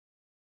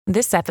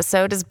This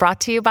episode is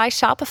brought to you by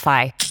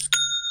Shopify.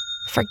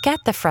 Forget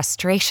the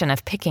frustration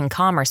of picking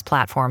commerce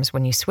platforms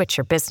when you switch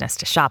your business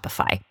to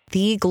Shopify,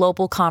 the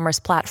global commerce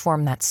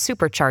platform that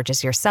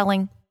supercharges your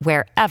selling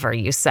wherever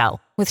you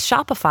sell. With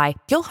Shopify,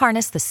 you'll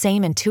harness the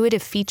same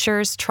intuitive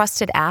features,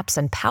 trusted apps,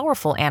 and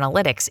powerful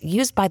analytics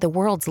used by the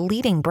world's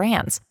leading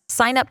brands.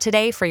 Sign up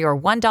today for your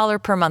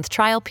 $1 per month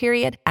trial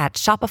period at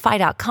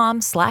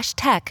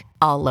shopify.com/tech,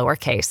 all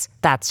lowercase.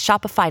 That's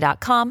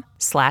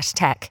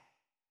shopify.com/tech.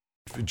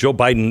 Joe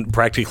Biden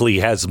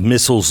practically has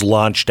missiles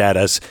launched at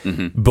us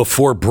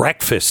before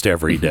breakfast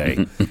every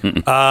day.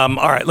 All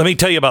right, let me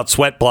tell you about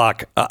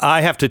Sweatblock.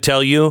 I have to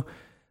tell you,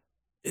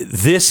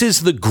 this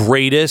is the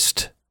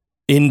greatest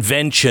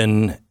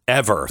invention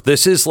ever.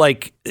 This is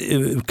like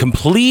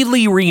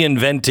completely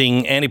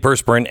reinventing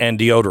antiperspirant and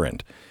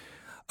deodorant.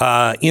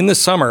 In the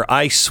summer,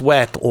 I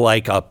sweat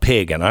like a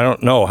pig, and I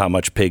don't know how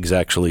much pigs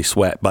actually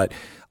sweat, but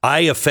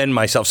I offend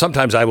myself.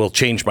 Sometimes I will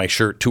change my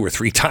shirt 2 or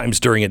 3 times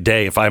during a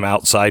day if I'm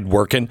outside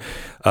working.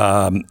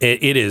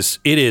 It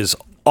is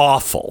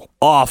awful.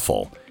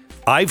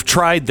 I've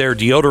tried their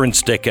deodorant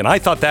stick, and I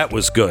thought that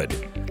was good.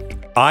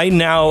 I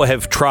now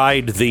have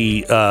tried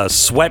the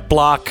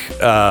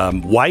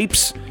Sweatblock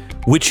wipes,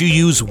 which you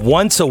use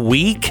once a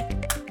week.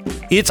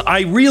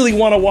 I really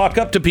want to walk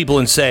up to people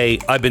and say,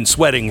 I've been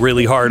sweating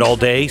really hard all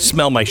day.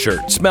 Smell my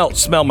shirt.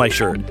 Smell my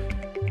shirt.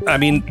 I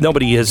mean,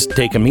 nobody has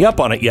taken me up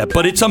on it yet,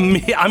 but it's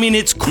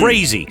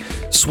crazy.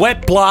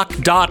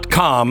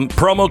 Sweatblock.com,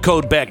 promo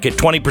code Beck, get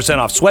 20%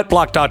 off.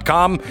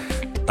 Sweatblock.com,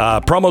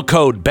 promo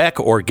code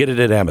Beck, or get it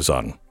at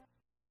Amazon.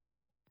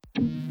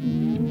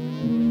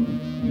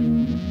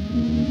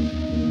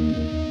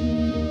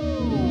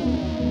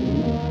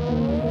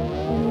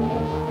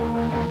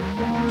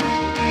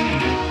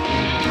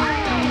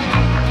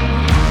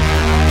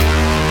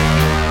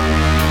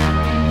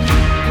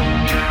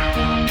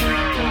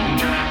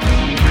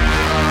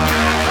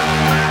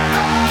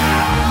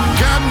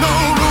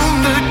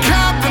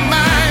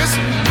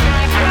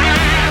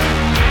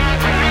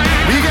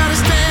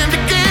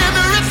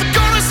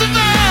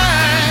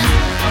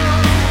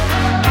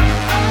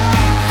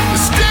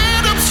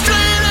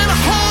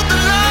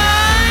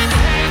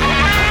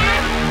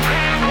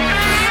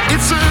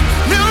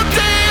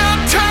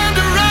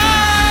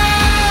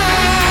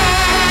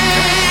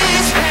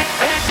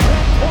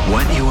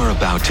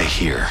 To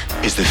hear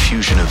is the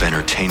fusion of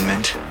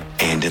entertainment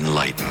and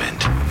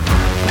enlightenment.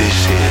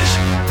 This is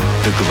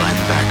the Glenn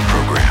Beck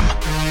Program.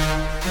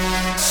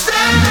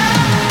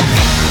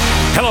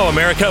 Hello,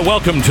 America.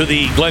 Welcome to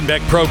the Glenn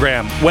Beck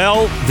Program.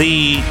 Well,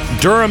 the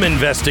Durham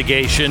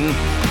investigation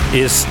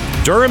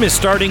Durham is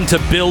starting to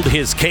build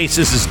his case.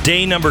 This is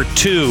day number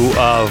 2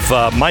 of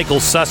Michael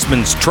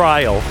Sussman's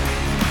trial.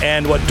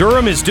 And what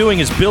Durham is doing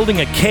is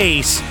building a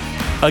case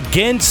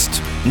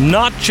against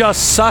not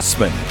just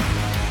Sussman,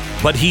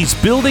 but he's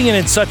building it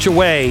in such a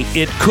way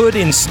it could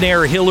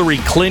ensnare Hillary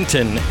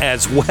Clinton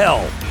as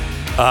well.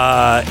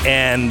 That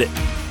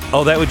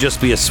would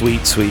just be a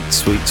sweet, sweet,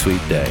 sweet,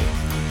 sweet day.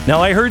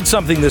 Now, I heard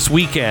something this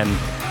weekend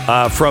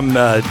from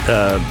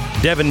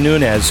Devin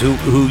Nunes,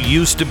 who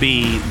used to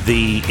be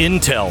the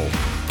Intel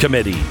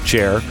Committee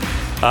chair,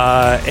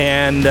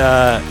 and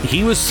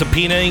he was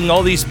subpoenaing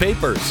all these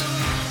papers.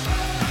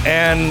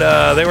 And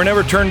they were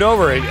never turned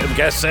over. I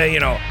guess, hey,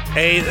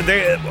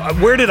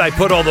 where did I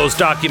put all those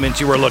documents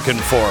you were looking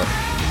for?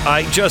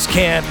 I just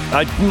can't.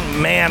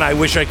 I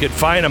wish I could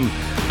find them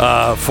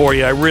for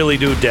you. I really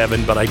do,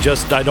 Devin, but I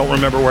don't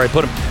remember where I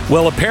put them.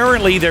 Well,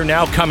 apparently they're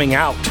now coming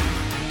out.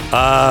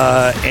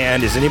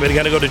 And is anybody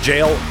going to go to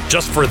jail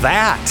just for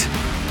that?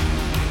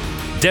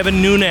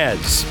 Devin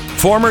Nunes,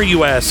 former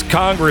U.S.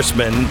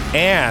 congressman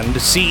and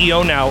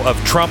CEO now of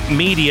Trump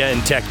Media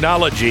and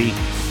Technology.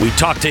 We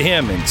talked to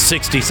him in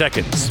 60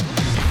 seconds.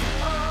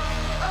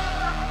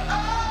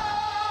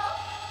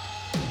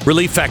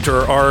 Relief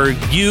Factor, are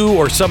you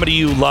or somebody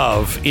you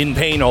love in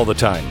pain all the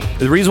time?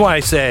 The reason why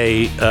I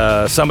say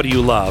somebody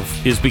you love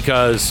is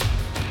because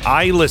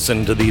I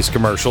listened to these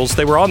commercials.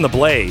 They were on the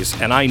Blaze,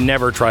 and I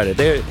never tried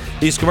it.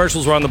 These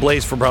commercials were on the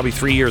Blaze for probably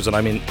 3 years, and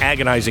I'm in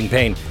agonizing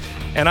pain.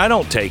 And I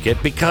don't take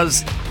it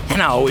because,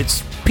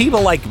 it's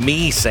people like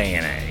me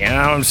saying it. You know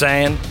what I'm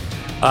saying?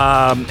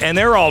 And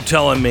they're all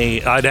telling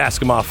me, I'd ask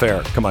them off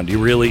air, come on, do you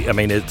really,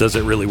 does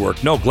it really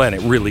work? No, Glenn,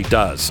 it really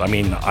does. I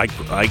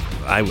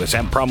was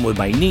having a problem with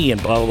my knee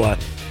and blah, blah, blah.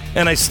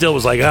 And I still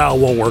was like, it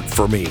won't work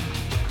for me.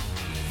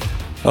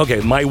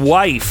 Okay, my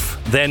wife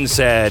then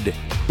said,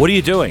 what are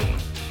you doing?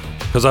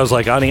 Because I was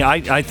like, honey,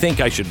 I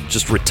think I should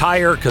just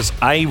retire because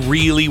I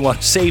really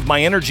want to save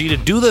my energy to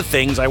do the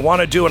things I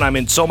want to do, and I'm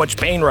in so much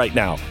pain right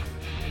now.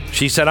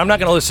 She said, I'm not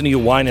going to listen to you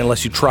whine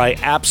unless you try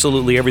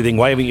absolutely everything.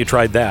 Why haven't you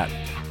tried that?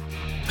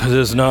 Because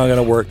it's not going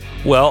to work.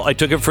 Well, I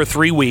took it for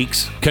 3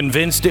 weeks,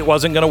 convinced it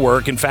wasn't going to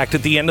work. In fact,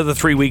 at the end of the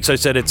 3 weeks, I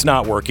said it's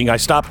not working. I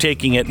stopped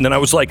taking it, and then I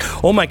was like,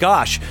 oh my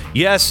gosh,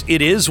 yes,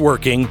 it is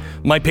working.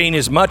 My pain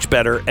is much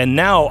better, and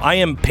now I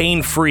am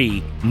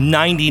pain-free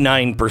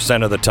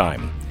 99% of the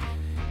time.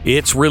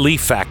 It's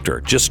Relief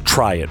Factor. Just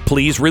try it,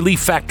 please.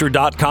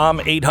 ReliefFactor.com,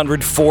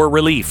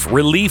 800-4RELIEF.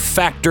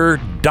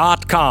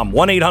 ReliefFactor.com,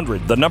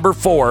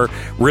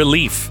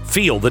 1-800-4-RELIEF.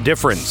 Feel the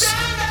difference.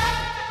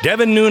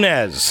 Devin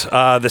Nunes,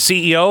 the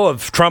CEO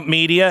of Trump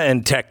Media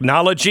and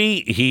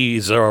Technology.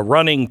 He's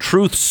running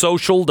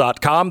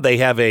TruthSocial.com. They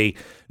have a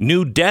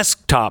new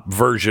desktop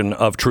version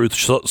of Truth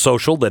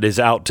Social that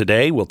is out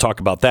today. We'll talk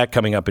about that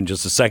coming up in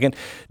just a second.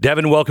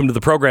 Devin, welcome to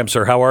the program,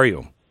 sir. How are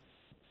you?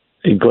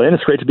 Hey, Glenn,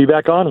 it's great to be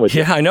back on with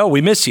you. Yeah, I know.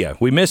 We miss you.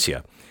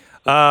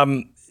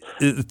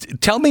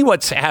 Tell me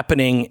what's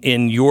happening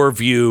in your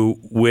view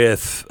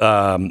with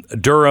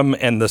Durham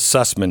and the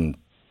Sussman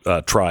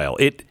trial.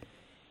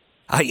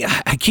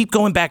 I keep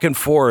going back and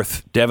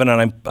forth, Devin,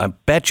 and I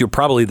bet you're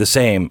probably the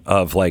same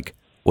of like,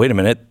 wait a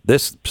minute,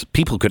 this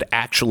people could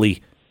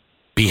actually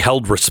be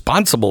held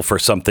responsible for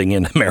something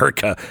in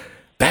America.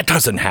 That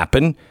doesn't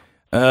happen.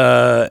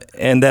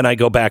 And then I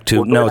go back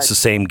to, no, it's the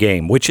same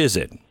game. Which is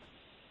it?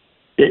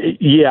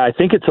 Yeah, I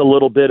think it's a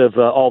little bit of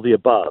all the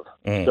above.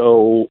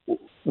 So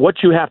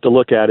what you have to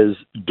look at is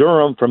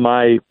Durham, from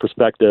my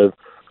perspective,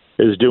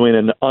 is doing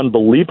an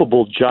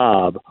unbelievable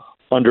job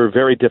under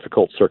very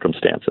difficult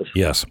circumstances.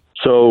 Yes.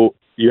 So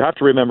you have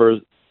to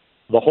remember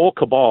the whole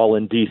cabal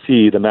in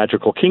D.C., the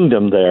magical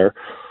kingdom there,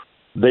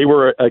 they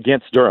were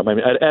against Durham. I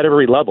mean, at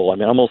every level. I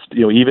mean, almost,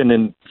 even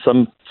in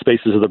some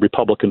spaces of the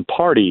Republican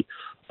Party,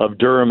 of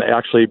Durham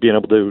actually being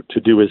able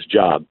to do his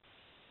job.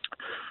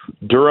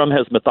 Durham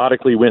has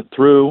methodically went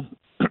through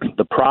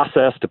the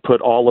process to put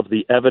all of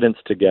the evidence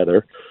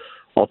together.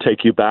 I'll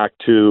take you back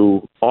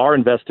to our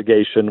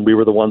investigation. We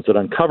were the ones that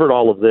uncovered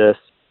all of this.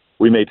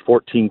 We made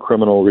 14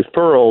 criminal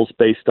referrals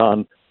based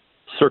on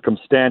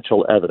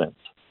circumstantial evidence.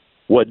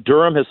 What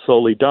Durham has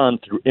slowly done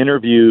through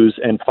interviews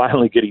and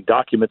finally getting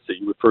documents that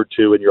you referred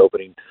to in your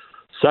opening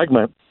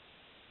segment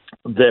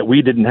that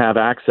we didn't have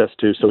access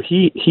to. So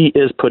he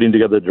is putting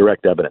together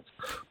direct evidence.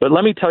 But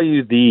let me tell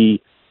you the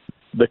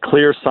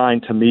clear sign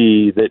to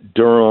me that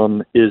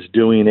Durham is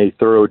doing a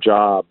thorough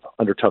job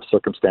under tough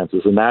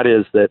circumstances, and that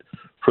is that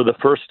for the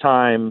first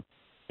time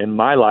in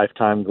my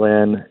lifetime,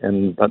 Glenn,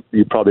 and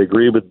you probably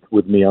agree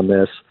with me on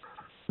this,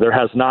 there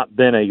has not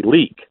been a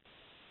leak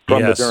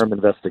from the Durham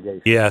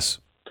investigation. Yes.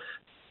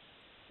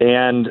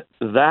 And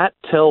that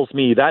tells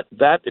me that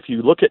if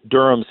you look at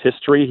Durham's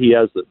history, he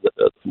has a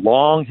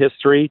long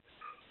history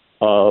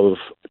of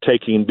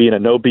being a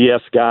no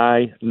BS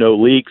guy, no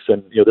leaks.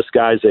 And, this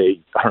guy's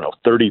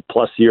 30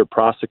 plus year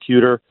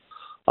prosecutor,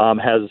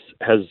 has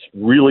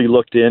really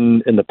looked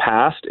in the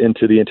past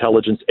into the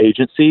intelligence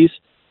agencies.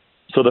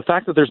 So the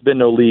fact that there's been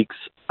no leaks,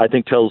 I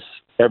think tells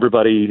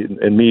everybody,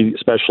 and me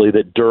especially,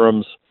 that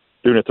Durham's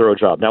doing a thorough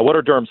job. Now, what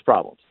are Durham's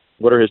problems?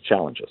 What are his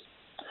challenges?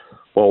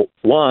 Well,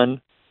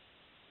 one,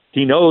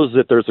 he knows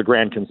that there's a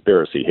grand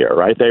conspiracy here,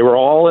 right? They were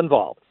all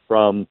involved,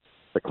 from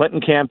the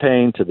Clinton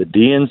campaign to the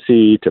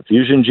DNC to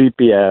Fusion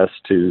GPS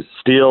to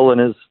Steele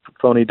and his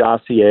phony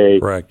dossier,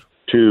 correct,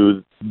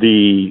 to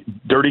the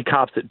dirty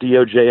cops at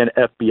DOJ and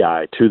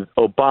FBI, to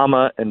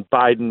Obama and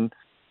Biden,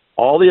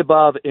 all the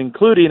above,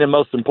 including, and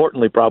most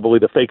importantly, probably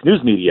the fake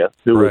news media,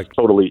 who was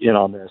totally in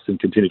on this and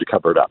continue to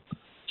cover it up.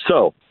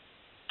 So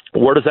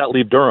where does that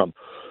leave Durham?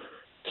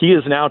 He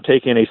is now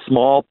taking a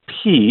small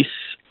piece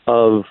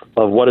of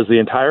what is the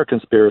entire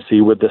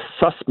conspiracy with the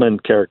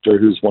Sussman character,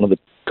 who's one of the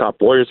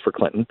top lawyers for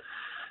Clinton.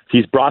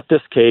 He's brought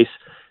this case.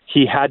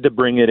 He had to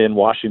bring it in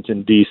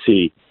Washington,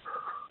 D.C.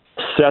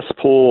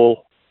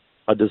 Cesspool,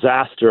 a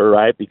disaster,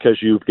 right?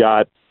 Because you've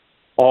got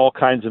all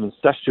kinds of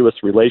incestuous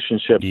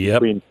relationships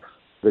between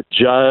the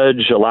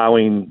judge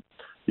allowing,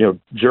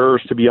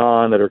 jurors to be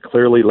on that are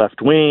clearly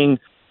left-wing,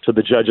 to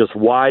the judge's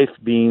wife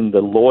being the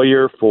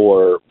lawyer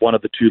for one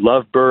of the two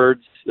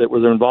lovebirds that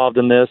was involved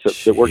in this,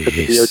 that worked at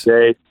the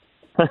DOJ.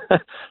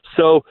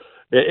 So,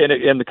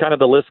 and the kind of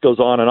the list goes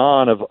on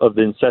of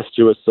the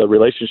incestuous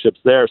relationships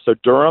there. So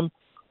Durham,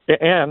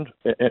 and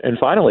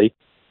finally,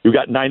 you've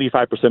got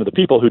 95% of the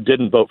people who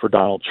didn't vote for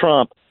Donald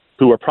Trump,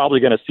 who are probably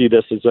going to see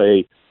this as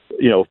a,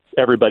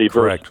 everybody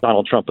versus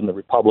Donald Trump and the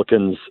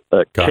Republicans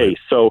case.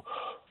 So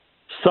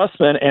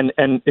Sussman,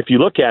 and if you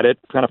look at it,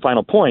 kind of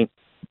final point,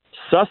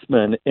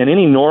 Sussman, in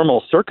any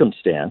normal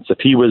circumstance,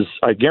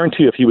 I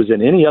guarantee you, if he was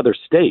in any other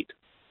state,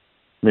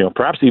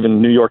 perhaps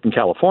even New York and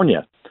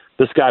California,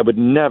 this guy would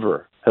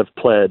never have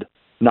pled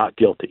not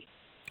guilty.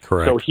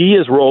 Correct. So he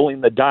is rolling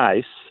the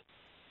dice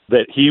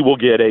that he will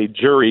get a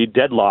jury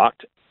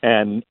deadlocked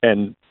and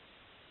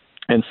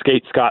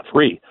skate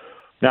scot-free.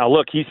 Now,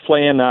 look, he's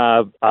playing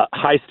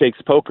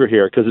high-stakes poker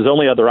here, because his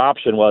only other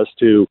option was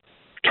to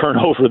turn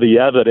over the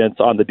evidence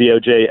on the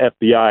DOJ,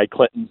 FBI,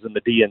 Clintons, and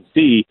the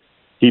DNC.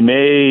 He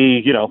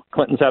may,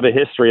 Clintons have a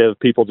history of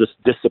people just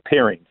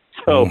disappearing.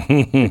 So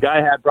the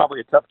guy had probably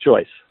a tough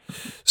choice.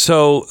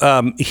 So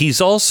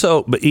he's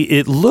also,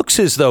 it looks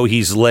as though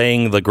he's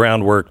laying the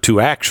groundwork to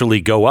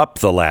actually go up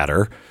the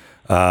ladder.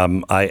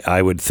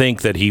 I would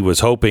think that he was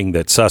hoping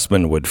that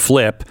Sussman would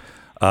flip,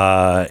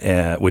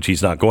 which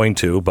he's not going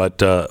to,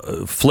 but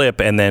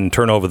flip and then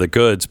turn over the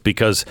goods,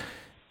 because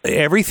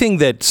everything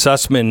that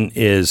Sussman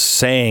is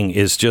saying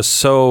is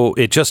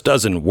it just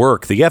doesn't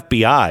work. The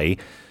FBI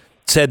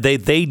said they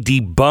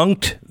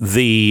debunked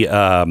the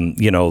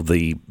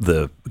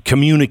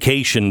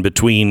communication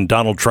between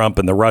Donald Trump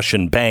and the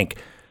Russian bank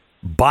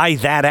by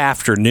that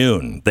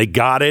afternoon. They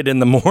got it in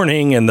the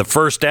morning, and the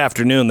first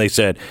afternoon they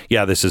said,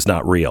 yeah, this is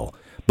not real.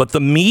 But the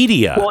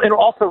media... Well, and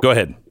also... Go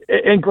ahead.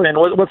 And Glenn,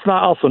 what's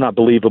not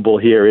believable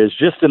here is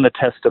just in the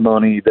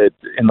testimony that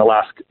in the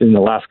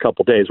last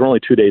couple of days, we're only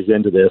 2 days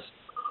into this,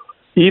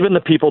 even the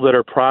people that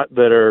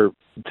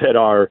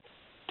are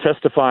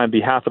testify on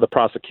behalf of the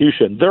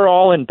prosecution, they're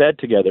all in bed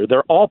together.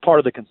 They're all part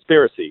of the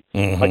conspiracy.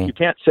 Mm-hmm. Like, you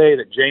can't say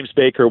that James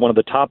Baker, one of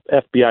the top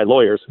FBI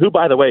lawyers, who,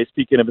 by the way,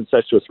 speaking of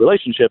incestuous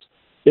relationships,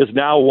 is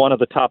now one of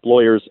the top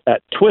lawyers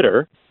at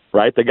Twitter,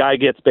 right? The guy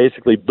gets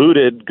basically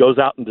booted, goes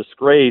out in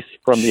disgrace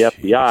from the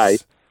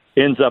FBI,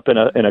 ends up in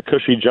a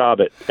cushy job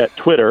at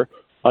Twitter,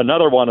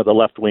 another one of the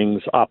left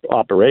wing's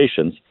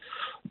operations.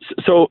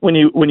 So when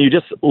you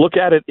just look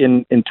at it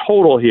in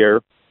total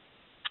here,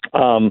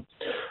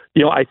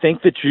 I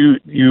think that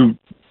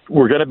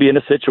we're going to be in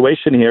a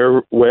situation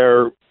here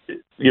where,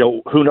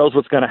 who knows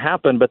what's going to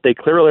happen, but they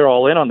clearly are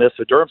all in on this.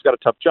 So Durham's got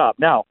a tough job.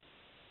 Now,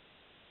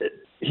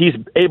 he's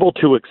able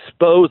to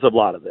expose a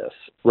lot of this,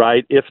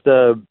 right? If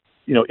the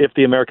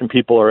American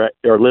people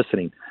are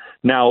listening.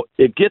 Now,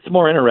 it gets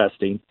more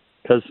interesting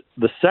because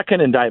the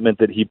second indictment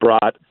that he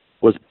brought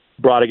was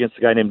brought against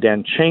a guy named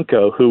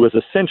Danchenko, who was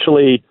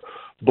essentially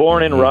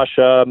born in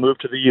Russia,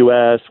 moved to the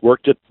U.S.,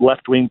 worked at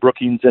left-wing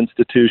Brookings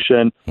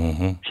Institution.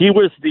 Mm-hmm. He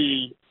was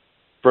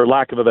for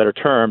lack of a better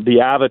term,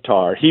 the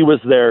avatar. He was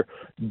their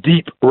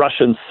deep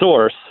Russian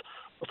source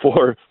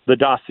for the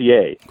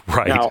dossier.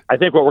 Right. Now, I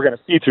think what we're going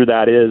to see through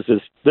that is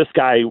this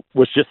guy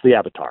was just the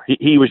avatar.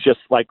 He was just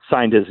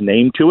signed his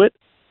name to it,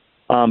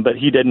 but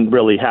he didn't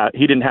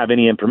have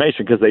any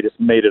information because they just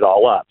made it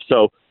all up.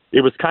 So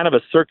it was kind of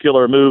a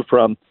circular move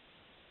from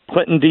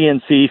Clinton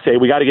DNC, say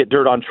we got to get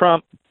dirt on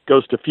Trump,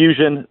 goes to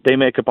Fusion. They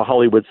make up a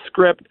Hollywood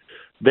script.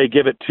 They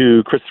give it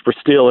to Christopher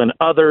Steele and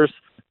others.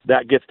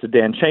 That gets to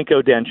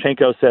Danchenko.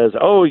 Danchenko says,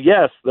 oh,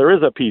 yes, there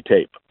is a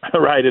P-tape,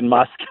 right, in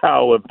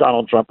Moscow of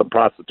Donald Trump and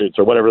prostitutes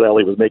or whatever the hell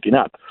he was making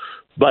up.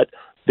 But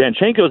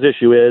Danchenko's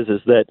issue is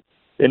that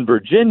in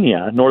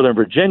Virginia, Northern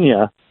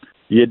Virginia,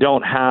 you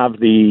don't have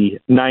the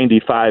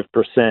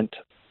 95%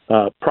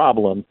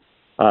 problem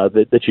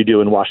that you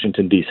do in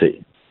Washington,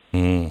 D.C.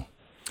 Mm.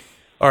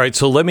 All right,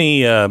 so let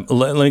me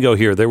go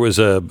here. There was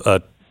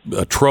a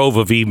trove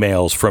of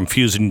emails from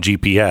Fusion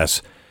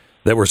GPS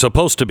that were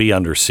supposed to be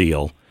under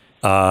seal.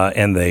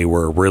 And they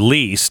were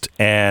released,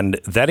 and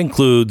that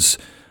includes,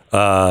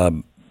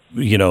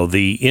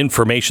 the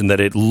information that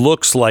it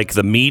looks like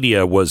the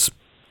media was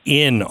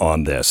in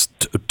on this.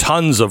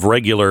 Tons of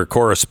regular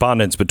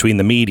correspondence between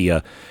the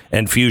media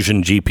and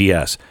Fusion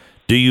GPS.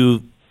 Do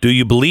you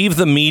believe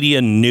the media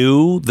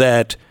knew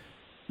that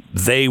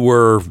they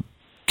were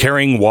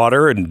carrying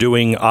water and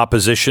doing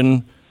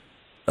opposition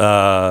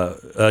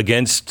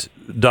against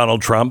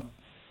Donald Trump?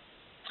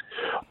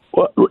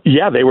 Well,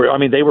 yeah, they were. I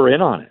mean, they were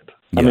in on it.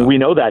 Yeah. I mean, we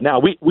know that now.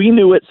 We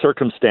knew it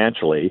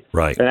circumstantially.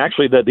 Right. And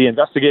actually, the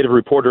investigative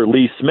reporter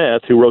Lee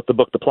Smith, who wrote the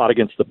book The Plot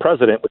Against the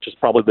President, which is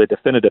probably the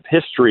definitive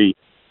history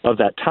of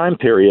that time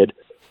period,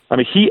 I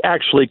mean, he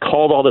actually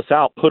called all this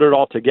out, put it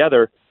all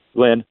together,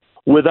 Glenn,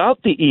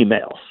 without the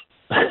emails.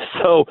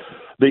 So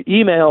the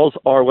emails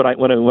are,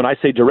 when I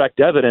say direct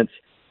evidence,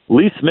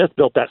 Lee Smith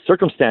built that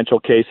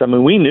circumstantial case. I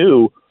mean, we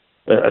knew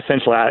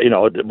essentially,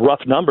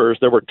 rough numbers,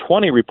 there were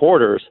 20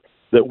 reporters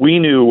that we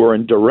knew were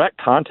in direct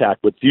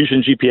contact with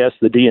Fusion GPS,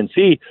 the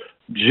DNC,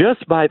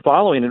 just by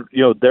following,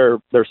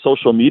 their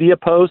social media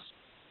posts,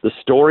 the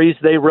stories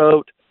they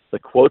wrote, the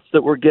quotes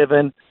that were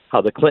given, how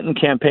the Clinton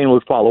campaign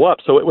would follow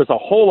up. So it was a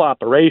whole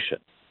operation.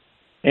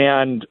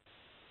 And,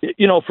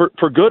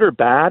 for good or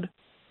bad,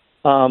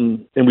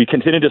 and we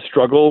continue to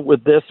struggle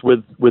with this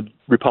with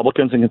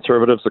Republicans and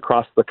conservatives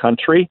across the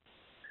country,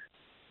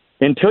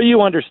 until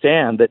you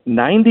understand that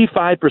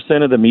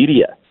 95% of the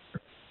media,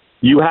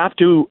 you have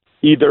to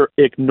either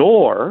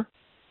ignore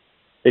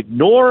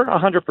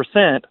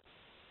 100%,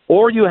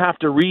 or you have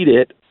to read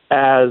it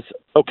as,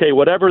 okay,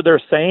 whatever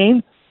they're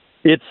saying,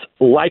 it's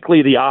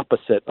likely the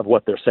opposite of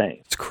what they're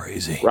saying. It's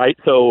crazy. Right?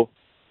 So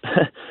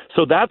I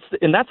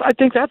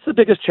think that's the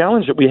biggest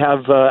challenge that we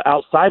have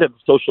outside of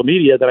social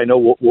media that I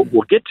know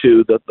we'll get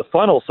to, the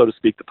funnel, so to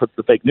speak, that puts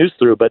the fake news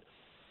through. But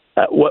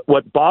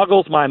what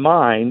boggles my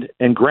mind,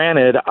 and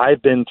granted,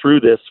 I've been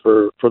through this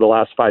for the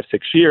last 5-6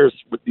 years,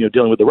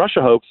 dealing with the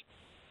Russia hoax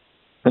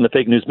and the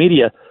fake news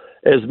media,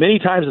 as many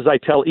times as I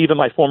tell even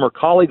my former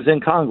colleagues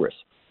in Congress,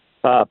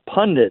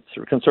 pundits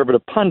or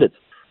conservative pundits,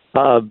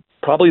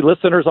 probably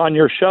listeners on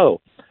your show,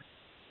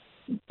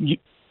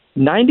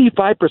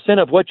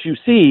 95% of what you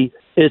see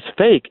is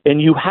fake,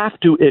 and you have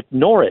to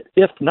ignore it.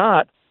 If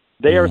not,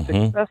 they are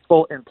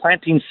successful in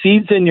planting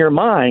seeds in your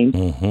mind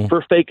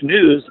for fake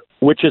news,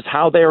 which is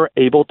how they are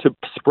able to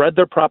spread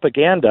their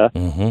propaganda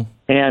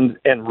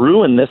and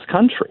ruin this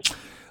country.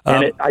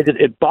 And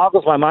it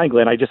boggles my mind,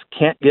 Glenn. I just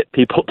can't get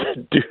people to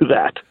do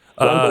that.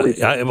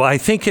 I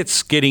think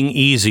it's getting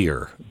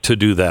easier to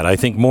do that. I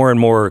think more and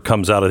more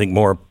comes out. I think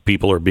more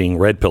people are being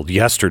red-pilled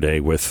yesterday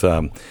with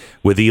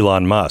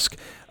Elon Musk.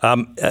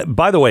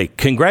 By the way,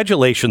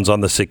 congratulations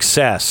on the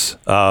success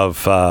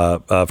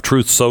of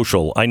Truth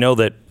Social. I know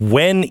that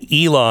when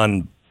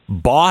Elon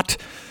bought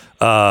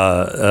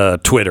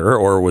Twitter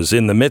or was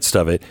in the midst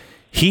of it,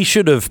 he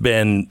should have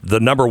been the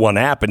number one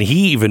app. And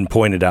he even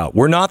pointed out,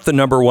 we're not the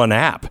number one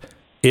app.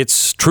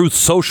 It's Truth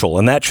Social,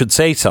 and that should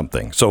say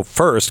something. So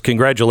first,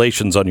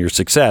 congratulations on your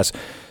success.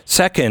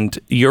 Second,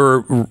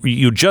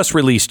 you just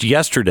released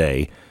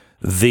yesterday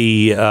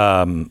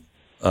the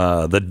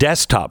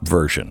desktop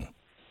version.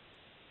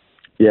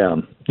 Yeah.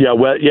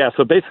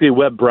 So basically, a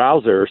web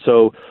browser.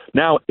 So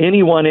now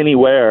anyone,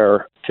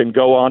 anywhere can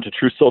go on to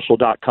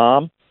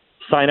truthsocial.com,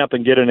 sign up,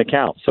 and get an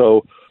account.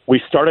 So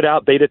we started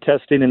out beta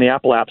testing in the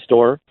Apple App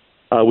Store.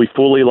 We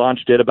fully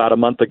launched it about a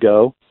month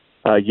ago.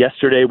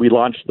 Yesterday, we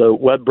launched the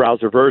web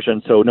browser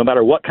version. So no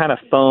matter what kind of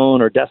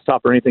phone or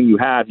desktop or anything you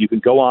have, you can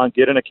go on,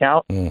 get an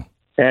account,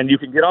 and you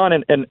can get on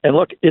and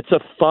look, it's a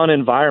fun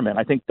environment.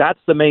 I think that's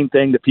the main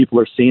thing that people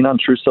are seeing on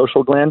Truth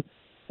Social, Glenn,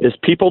 is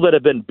people that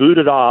have been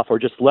booted off or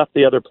just left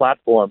the other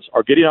platforms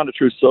are getting onto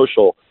Truth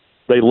Social.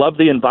 They love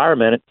the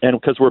environment, and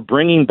because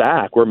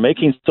we're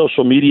making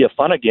social media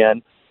fun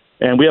again,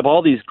 and we have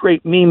all these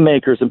great meme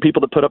makers and people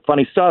that put up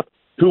funny stuff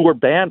who were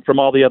banned from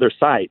all the other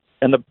sites.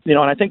 And and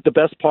I think the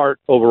best part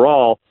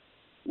overall,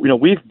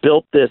 we've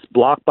built this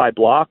block by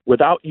block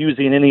without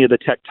using any of the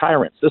tech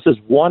tyrants. This is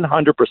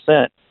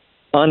 100%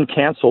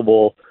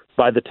 uncancelable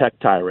by the tech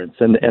tyrants,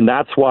 and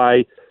that's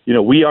why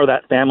we are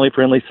that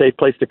family-friendly, safe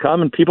place to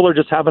come, and people are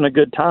just having a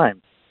good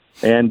time.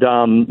 And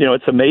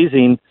it's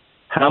amazing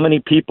how many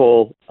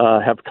people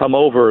have come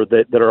over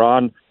that are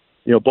on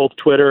both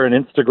Twitter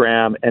and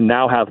Instagram, and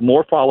now have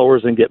more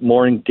followers and get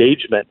more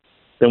engagement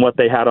than what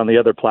they had on the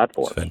other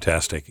platforms. That's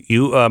fantastic.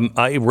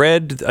 I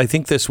read, I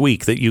think this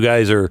week, that you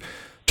guys are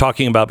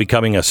talking about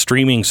becoming a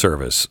streaming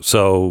service.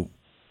 So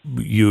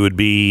you would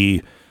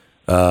be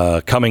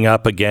coming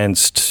up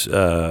against,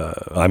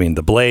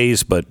 the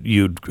Blaze, but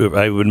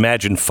I would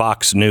imagine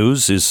Fox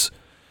News is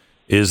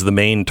the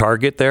main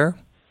target there.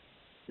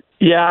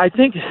 Yeah, I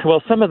think.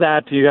 Well, some of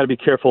that you got to be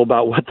careful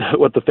about what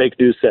the fake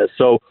news says.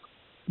 So,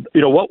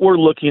 what we're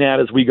looking at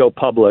as we go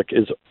public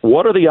is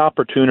what are the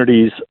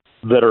opportunities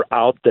that are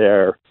out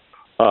there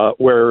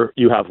where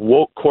you have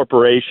woke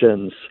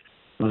corporations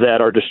that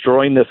are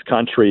destroying this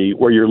country,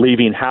 where you're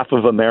leaving half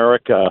of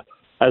America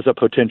as a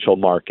potential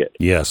market.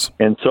 Yes.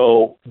 And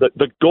so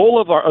the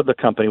goal of the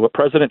company, what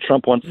President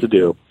Trump wants to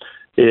do,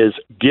 is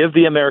give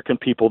the American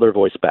people their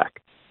voice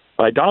back.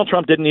 Right? Donald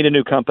Trump didn't need a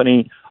new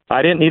company.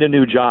 I didn't need a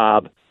new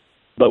job.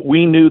 But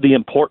we knew the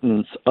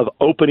importance of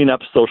opening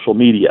up social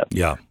media.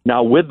 Yeah.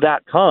 Now, with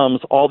that comes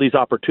all these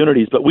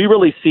opportunities. But we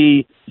really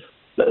see,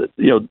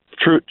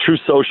 True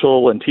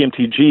Social and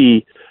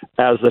TMTG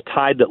as the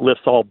tide that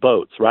lifts all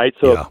boats, right?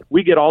 So if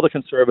we get all the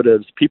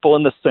conservatives, people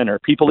in the center,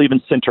 people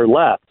even center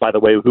left, by the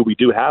way, who we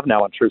do have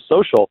now on True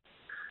Social,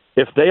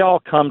 if they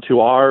all come to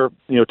our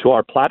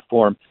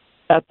platform,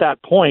 at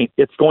that point,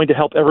 it's going to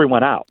help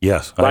everyone out.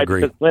 Yes, right? I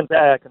agree. Because Glenn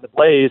Beck and the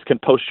Blaze can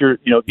post you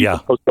can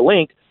post the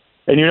link.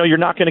 And you're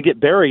not going to get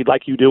buried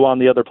like you do on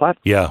the other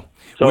platforms. Yeah.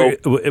 So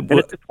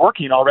it's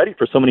working already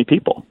for so many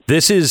people.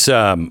 This is,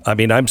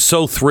 I'm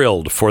so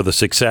thrilled for the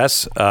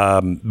success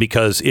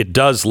because it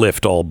does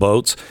lift all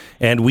boats,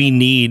 and we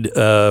need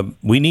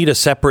a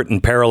separate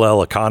and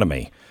parallel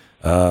economy.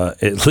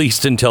 At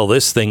least until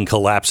this thing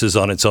collapses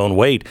on its own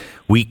weight.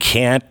 We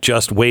can't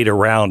just wait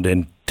around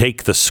and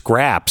take the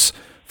scraps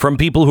from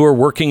people who are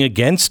working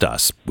against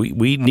us.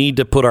 We need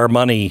to put our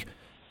money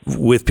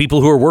with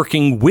people who are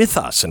working with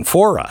us and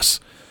for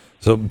us.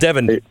 So,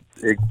 Devin.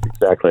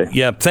 Exactly.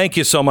 Yeah, thank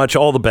you so much.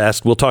 All the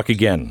best. We'll talk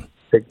again.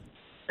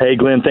 Hey,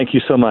 Glenn, thank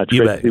you so much. You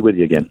Great bet. to be with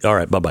you again. All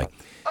right, bye-bye.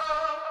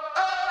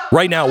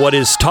 Right now, what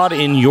is taught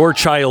in your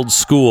child's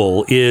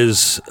school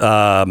is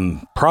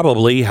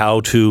probably how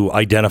to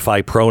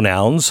identify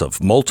pronouns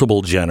of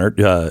multiple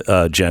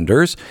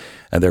genders,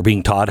 and they're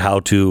being taught how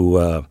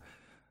to,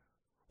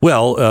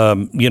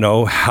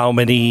 how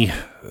many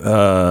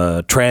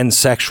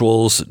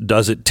transsexuals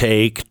does it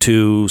take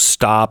to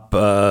stop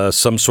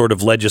some sort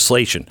of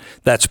legislation?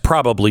 That's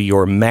probably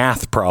your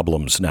math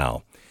problems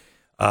now.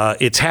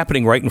 It's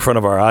happening right in front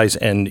of our eyes,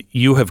 and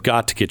you have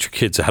got to get your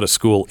kids out of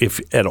school if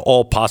at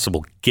all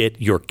possible.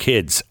 Get your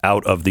kids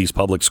out of these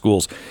public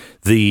schools.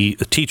 The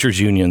teachers'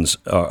 unions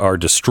are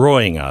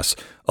destroying us,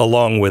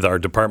 along with our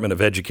Department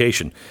of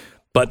Education.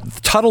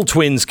 But Tuttle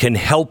Twins can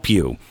help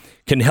you.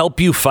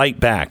 Fight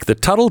back. The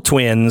Tuttle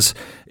Twins,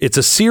 it's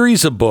a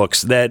series of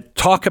books that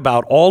talk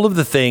about all of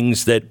the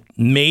things that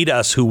made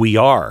us who we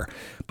are,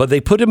 but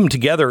they put them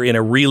together in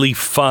a really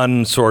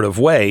fun sort of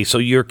way so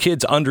your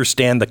kids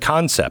understand the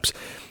concepts.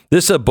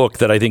 This is a book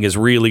that I think is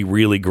really,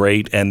 really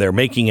great, and they're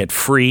making it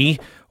free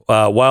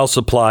while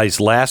supplies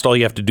last. All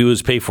you have to do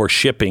is pay for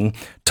shipping.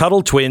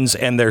 Tuttle Twins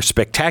and their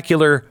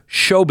spectacular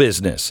show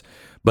business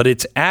but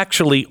it's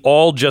actually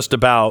all just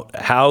about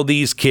how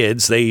these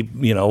kids, they,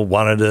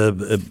 wanted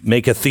to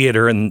make a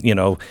theater and,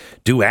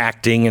 do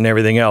acting and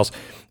everything else,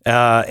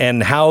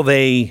 and how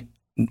they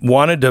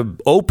wanted to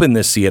open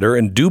this theater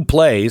and do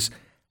plays.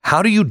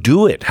 How do you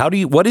do it?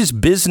 What is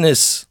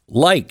business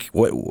like?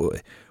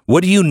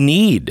 What do you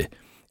need?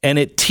 And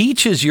it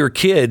teaches your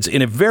kids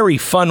in a very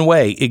fun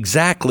way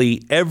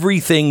exactly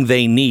everything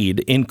they need,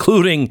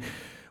 including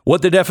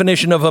what the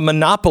definition of a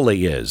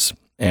monopoly is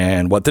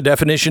and what the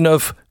definition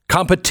of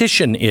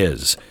competition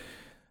is.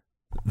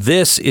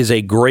 This is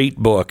a great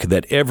book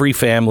that every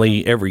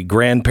family, every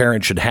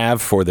grandparent should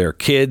have for their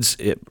kids.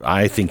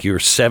 I think your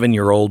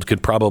 7-year-old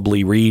could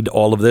probably read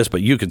all of this,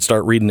 but you could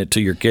start reading it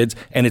to your kids,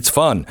 and it's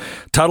fun.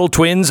 Tuttle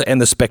Twins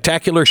and the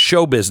Spectacular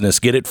Show Business.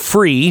 Get it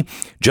free.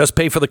 Just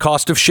pay for the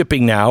cost of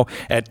shipping now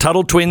at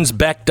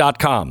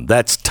TuttleTwinsBeck.com.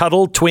 That's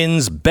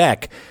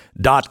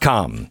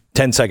TuttleTwinsBeck.com.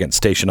 10 seconds,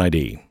 station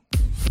ID.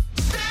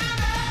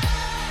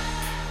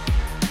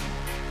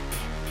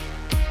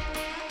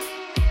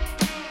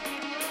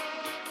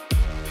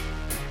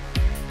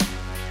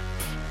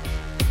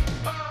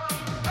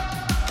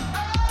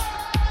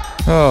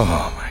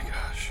 Oh my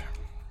gosh!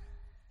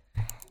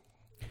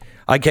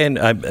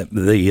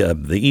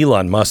 The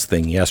Elon Musk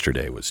thing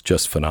yesterday was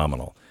just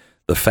phenomenal.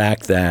 The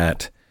fact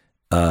that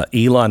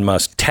Elon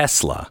Musk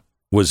Tesla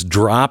was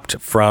dropped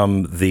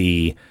from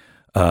the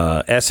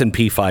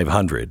S&P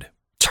 500.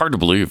 It's hard to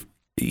believe.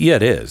 Yeah,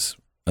 it is.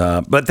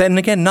 But then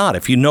again, not.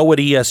 If you know what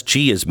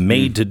ESG is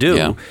made to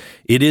do,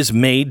 it is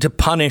made to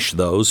punish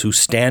those who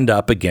stand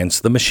up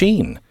against the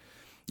machine.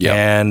 Yeah.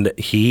 And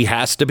he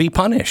has to be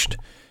punished.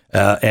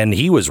 And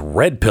he was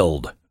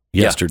red-pilled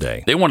yesterday.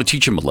 Yeah. They want to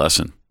teach him a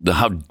lesson.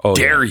 How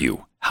dare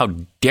you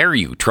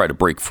try to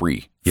break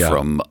free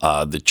from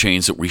the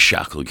chains that we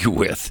shackle you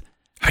with.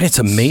 It's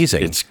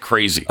amazing. It's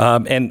crazy.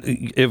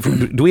 And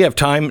do we have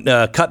time?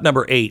 Cut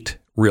number 8,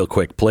 real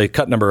quick. Play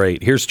cut number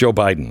 8. Here's Joe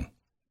Biden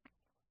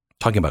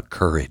talking about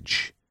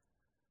courage.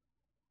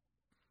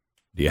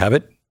 Do you have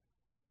it?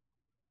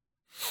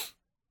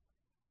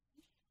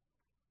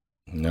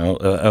 No.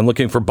 I'm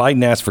looking for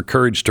Biden asks for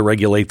courage to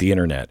regulate the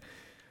internet.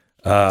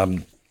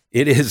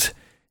 It's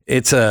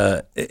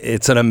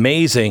an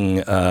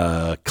amazing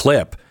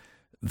clip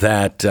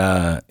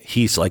that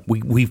he's like,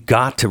 we've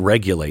got to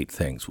regulate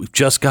things. We've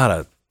just got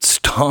to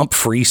stomp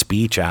free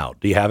speech out.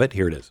 Do you have it?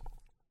 Here it is.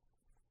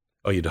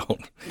 Oh, you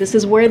don't? This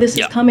is where this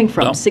is coming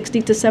from,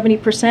 60 to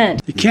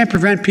 70%. You can't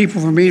prevent people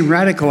from being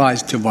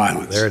radicalized to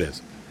violence. There it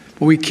is.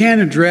 But we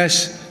can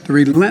address the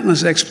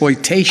relentless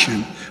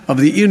exploitation of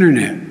the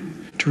internet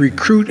to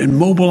recruit and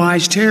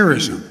mobilize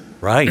terrorism.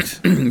 Right.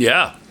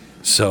 Yeah.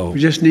 So we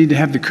just need to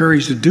have the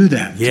courage to do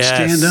that. Yes, to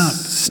stand up.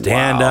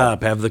 Stand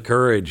up. Have the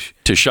courage.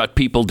 To shut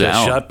people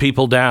down.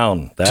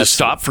 To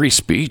stop free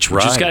speech. We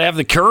just got to have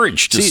the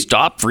courage to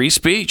stop free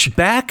speech.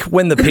 Back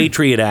when the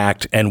Patriot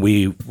Act, and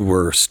we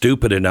were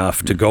stupid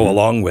enough to go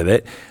along with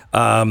it,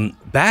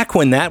 back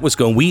when that was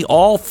going, we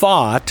all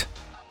thought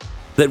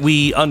that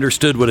we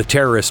understood what a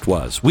terrorist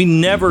was. We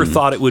never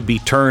thought it would be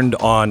turned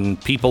on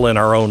people in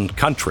our own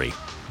country.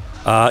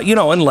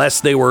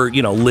 Unless they were,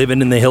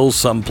 living in the hills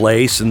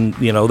someplace and,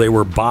 they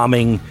were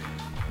bombing,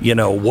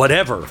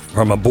 whatever,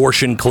 from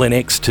abortion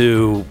clinics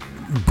to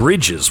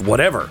bridges,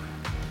 whatever.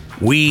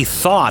 We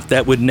thought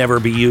that would never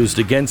be used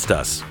against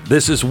us.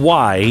 This is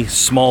why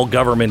small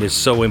government is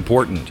so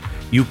important.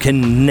 You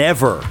can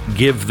never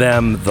give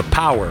them the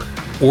power,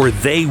 or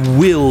they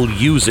will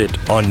use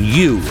it on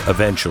you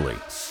eventually.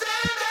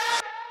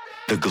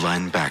 The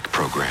Glenn Beck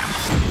Program.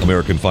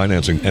 American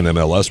Financing,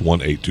 NMLS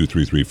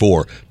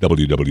 182334,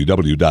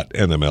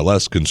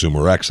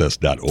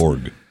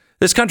 www.nmlsconsumeraccess.org.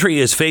 This country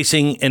is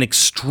facing an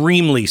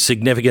extremely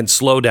significant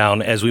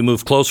slowdown as we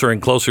move closer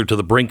and closer to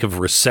the brink of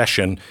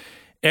recession.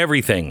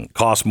 Everything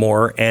costs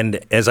more. And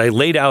as I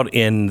laid out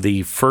in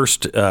the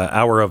first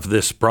hour of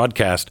this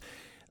broadcast,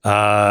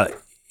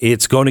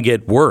 it's going to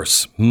get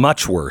worse,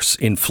 much worse.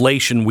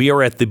 Inflation, we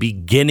are at the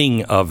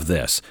beginning of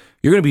this.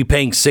 You're going to be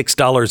paying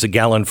 $6 a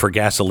gallon for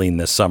gasoline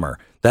this summer.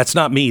 That's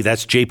not me.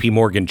 That's JP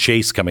Morgan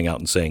Chase coming out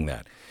and saying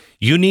that.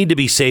 You need to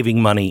be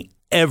saving money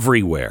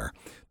everywhere.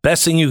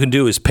 Best thing you can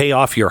do is pay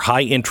off your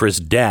high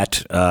interest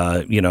debt,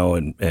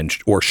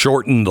 or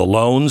shorten the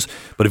loans.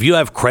 But if you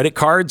have credit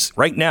cards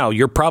right now,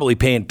 you're probably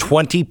paying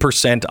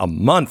 20% a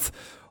month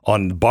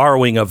on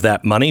borrowing of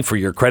that money for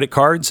your credit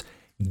cards.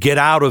 Get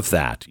out of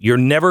that. You're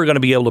never going to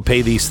be able to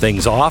pay these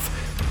things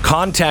off.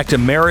 Contact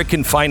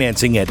American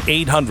Financing at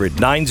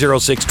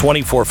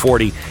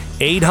 800-906-2440,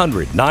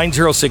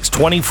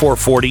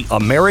 800-906-2440,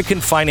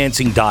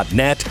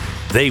 AmericanFinancing.net.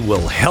 They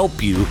will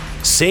help you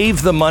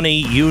save the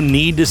money you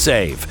need to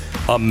save.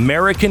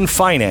 American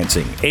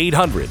Financing,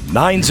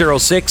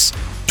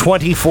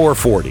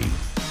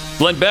 800-906-2440.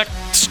 Glenn Beck,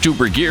 Stu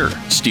Bergier,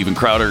 Stephen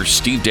Crowder,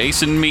 Steve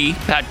Dace, and me,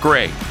 Pat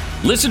Gray.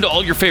 Listen to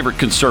all your favorite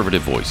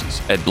conservative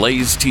voices at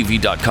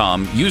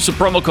blazetv.com. Use the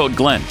promo code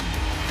Glenn.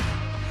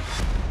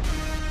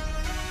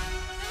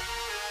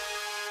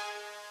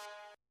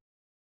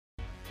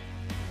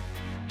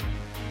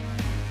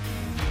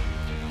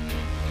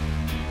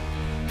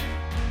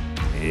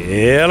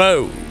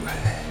 Hello.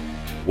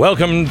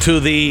 Welcome to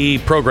the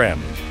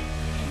program.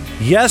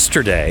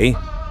 Yesterday,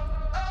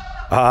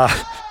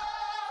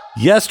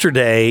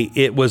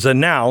 it was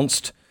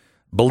announced,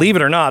 believe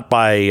it or not,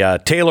 by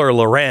Taylor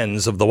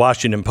Lorenz of the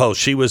Washington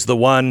Post. She was the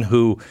one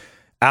who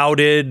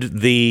outed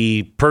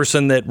the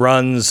person that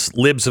runs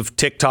Libs of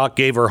TikTok,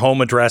 gave her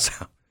home address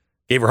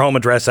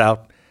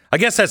out. I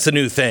guess that's the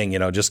new thing,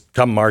 just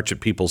come march at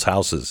people's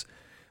houses.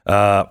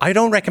 I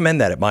don't recommend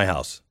that at my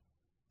house.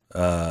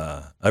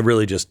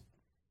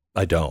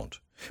 I don't.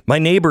 My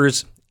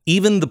neighbors,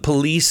 even the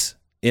police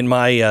in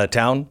my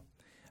town,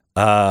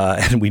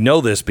 and we know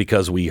this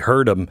because we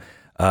heard them.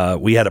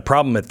 We had a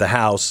problem at the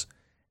house,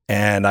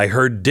 and I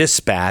heard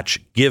dispatch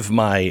give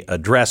my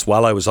address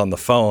while I was on the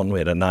phone. We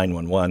had a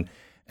 911,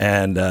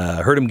 and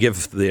heard him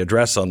give the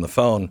address on the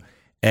phone.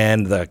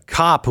 And the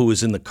cop who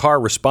was in the car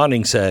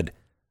responding said,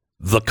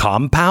 "The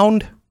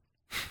compound?"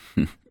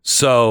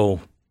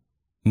 So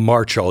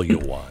march all you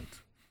want.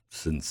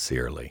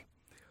 Sincerely.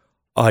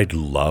 I'd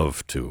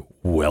love to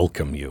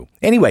welcome you.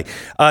 Anyway,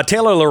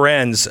 Taylor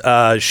Lorenz,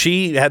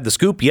 she had the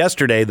scoop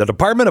yesterday. The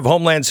Department of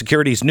Homeland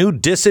Security's new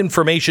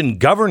Disinformation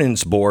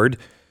Governance Board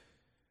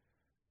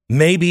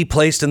may be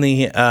placed in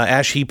the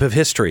ash heap of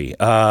history.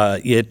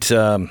 It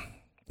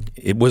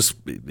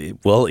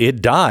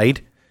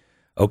died,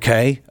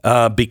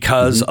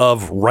 because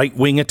of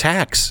right-wing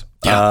attacks.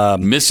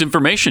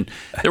 Misinformation.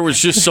 There was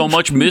just so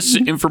much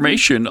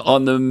misinformation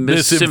on the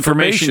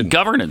Misinformation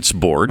Governance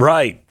Board.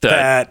 Right.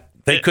 That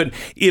they couldn't,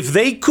 if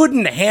they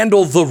couldn't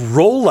handle the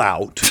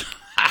rollout,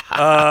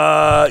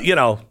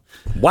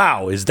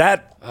 wow, is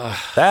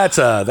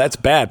that's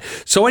bad.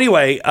 So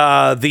anyway,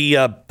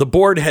 the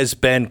board has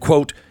been,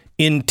 quote,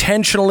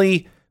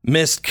 intentionally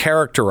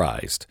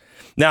mischaracterized.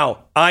 Now,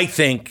 I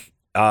think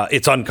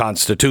it's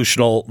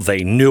unconstitutional.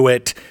 They knew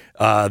it.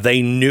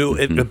 They knew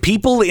it.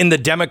 People in the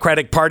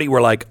Democratic Party were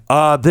like,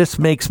 this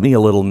makes me a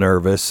little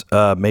nervous.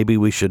 Maybe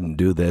we shouldn't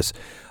do this.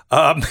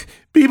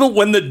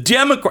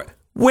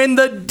 When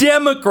the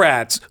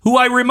Democrats, who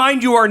I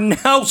remind you are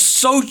now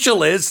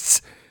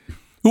socialists,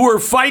 who are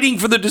fighting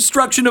for the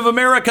destruction of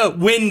America,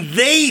 when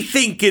they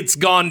think it's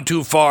gone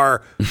too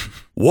far,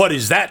 what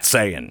is that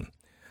saying?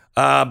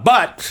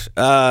 But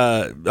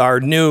our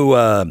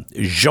new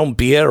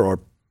Jean-Pierre, or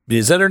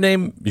is that her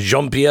name?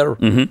 Jean-Pierre?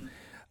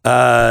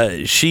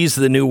 Mm-hmm. She's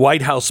the new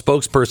White House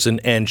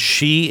spokesperson, and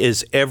she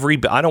is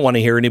I don't want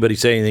to hear anybody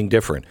say anything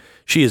different.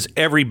 She is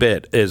every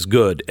bit as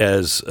good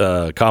as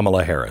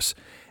Kamala Harris.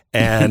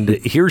 And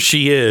here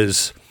she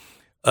is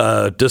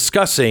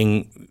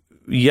discussing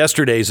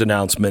yesterday's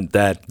announcement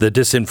that the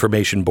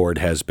Disinformation Board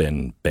has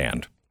been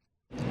banned.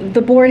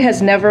 The board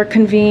has never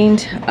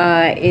convened.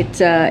 It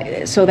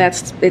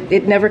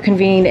never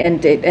convened,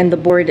 and the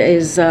board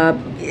is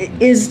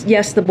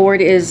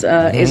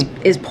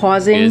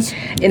pausing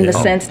in the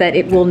sense that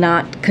it will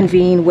not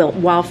convene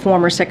while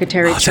former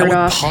Secretary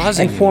Chertoff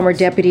and former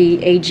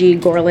Deputy AG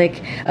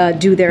Gorlick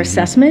do their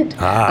assessment.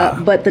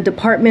 But the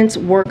departments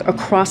work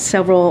across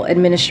several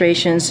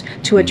administrations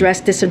to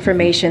address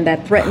disinformation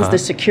that threatens the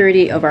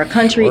security of our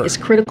country is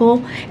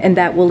critical, and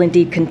that will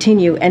indeed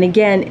continue. And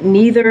again,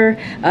 neither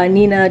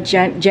Nina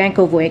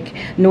Jankovic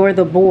nor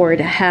the board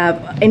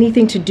have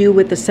anything to do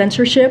with the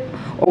censorship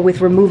or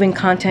with removing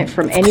content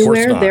from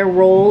anywhere. Their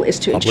role is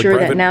to ensure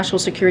that national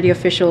security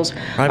officials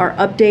are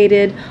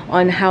updated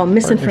on how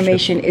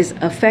misinformation is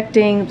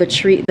affecting the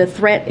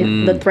threat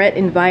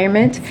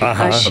environment.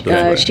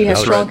 She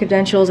has strong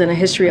credentials and a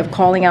history of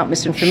calling out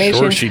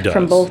misinformation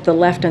from both the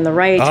left and the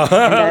right. And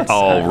that's,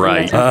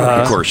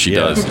 Of course she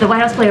does. Does the White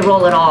House play a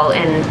role at all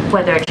in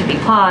whether it should be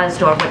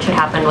paused or what should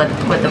happen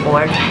with the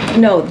board?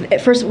 No.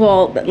 First of all,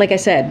 like I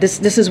said,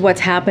 this is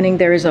what's happening.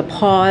 There is a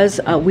pause.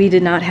 We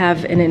did not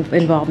have an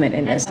involvement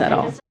in this at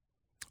all.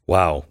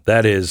 Wow,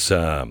 that's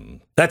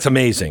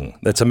amazing.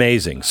 That's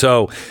amazing.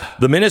 So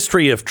the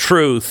Ministry of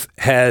Truth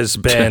has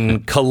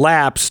been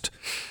collapsed,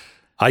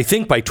 I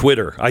think, by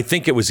Twitter. I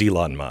think it was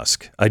Elon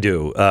Musk. I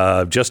do.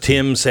 Just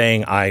him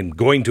saying, I'm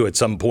going to at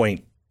some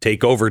point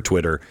take over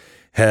Twitter,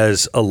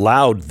 has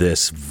allowed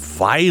this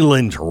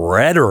violent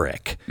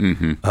rhetoric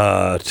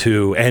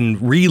and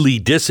really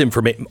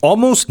disinformation,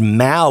 almost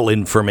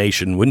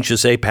malinformation, wouldn't you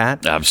say,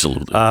 Pat?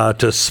 Absolutely.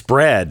 To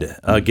spread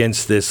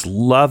against this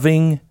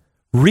loving,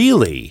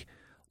 really,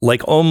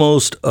 like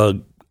almost a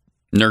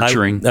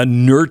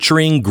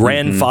nurturing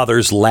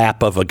grandfather's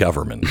lap of a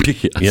government.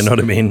 Yes. You know what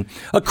I mean?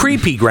 A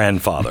creepy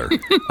grandfather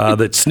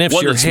that sniffs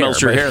one your that hair.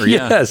 Smells your hair,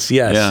 yeah.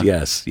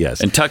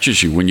 Yes. And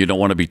touches you when you don't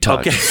want to be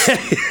touched.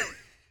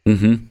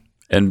 Okay.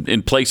 And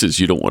in places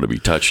you don't want to be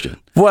touched in.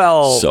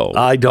 Well, so,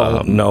 I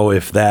don't know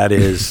if that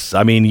is.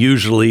 I mean,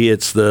 usually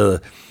it's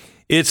the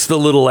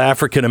little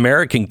African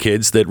American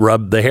kids that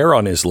rub the hair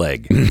on his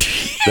leg.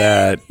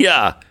 Right.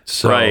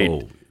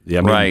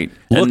 Yeah,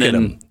 look at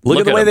them. Look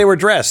at the way they were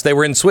dressed. They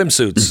were in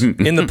swimsuits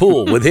in the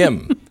pool with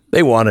him.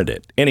 They wanted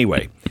it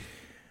anyway.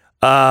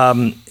 Now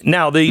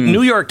the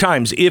New York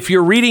Times. If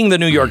you're reading the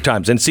New York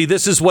Times, and see,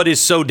 this is what is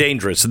so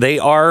dangerous. They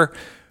are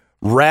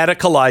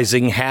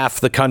radicalizing half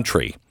the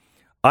country.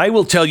 I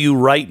will tell you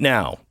right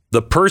now,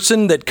 the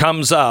person that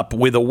comes up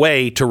with a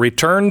way to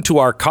return to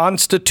our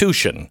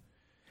Constitution.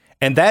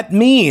 And that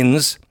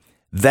means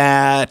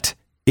that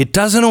it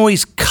doesn't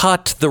always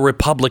cut the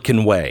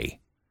Republican way.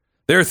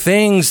 There are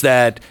things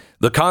that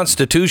the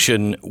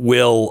Constitution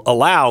will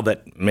allow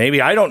that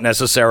maybe I don't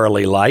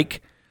necessarily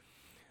like.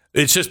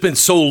 It's just been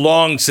so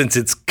long since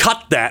it's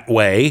cut that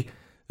way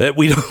that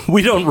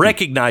we don't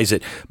recognize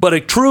it. But a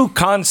true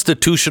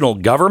constitutional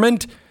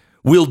government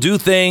will do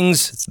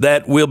things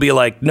that we'll be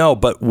like, no,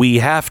 but we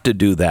have to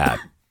do that.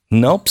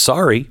 Nope,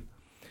 sorry.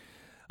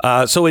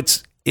 So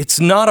it's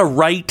not a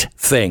right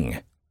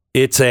thing.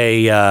 It's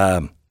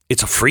a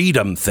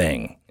freedom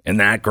thing. Isn't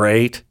that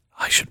great?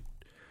 I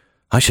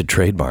should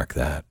trademark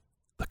that.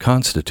 The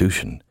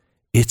Constitution,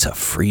 it's a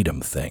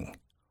freedom thing.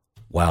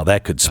 Wow,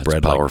 that could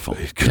spread. That's powerful.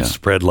 It could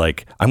spread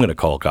like, I'm going to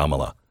call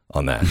Kamala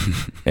on that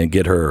and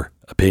get her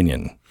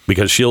opinion,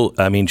 because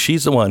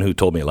she's the one who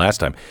told me last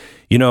time,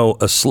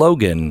 a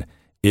slogan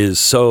is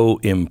so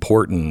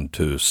important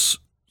to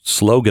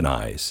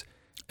sloganize.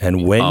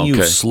 And when you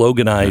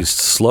sloganize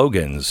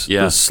slogans,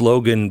 the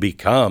slogan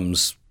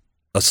becomes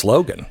a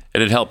slogan.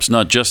 And it helps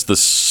not just the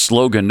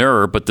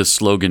sloganer, but the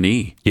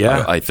sloganee.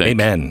 Yeah, I think.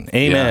 Amen.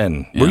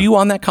 Yeah. Were you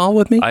on that call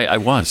with me? I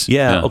was.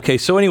 Yeah. Okay.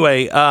 So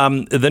anyway,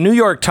 the New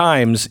York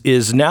Times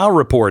is now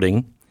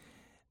reporting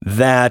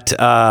that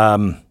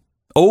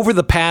over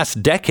the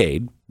past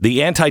decade,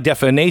 the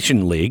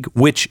Anti-Defamation League,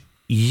 which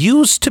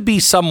used to be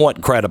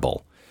somewhat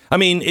credible. I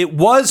mean, it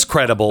was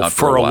credible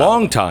for a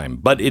long time,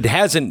 but it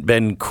hasn't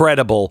been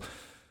credible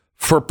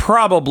for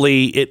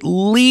probably at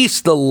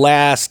least the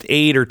last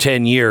 8 or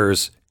 10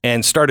 years,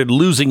 and started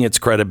losing its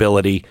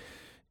credibility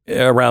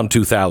around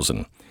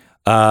 2000.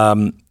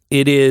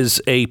 It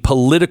is a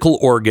political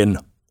organ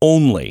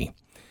only,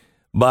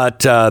 but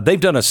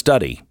they've done a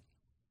study,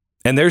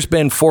 and there's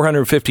been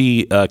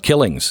 450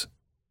 killings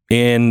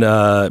in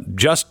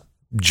just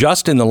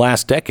in the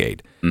last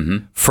decade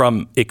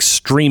from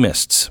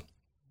extremists.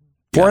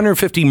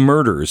 450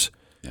 murders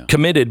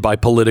committed by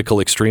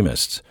political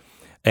extremists.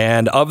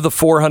 And of the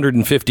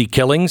 450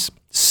 killings,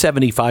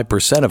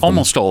 75% of them.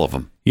 Almost all of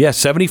them. Yeah,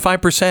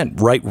 75%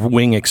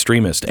 right-wing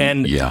extremist.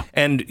 And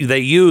they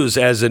use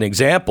as an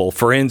example,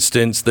 for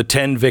instance, the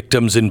 10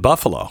 victims in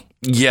Buffalo.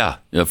 Yeah,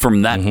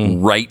 from that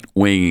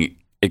right-wing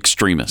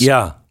extremist.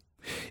 Yeah.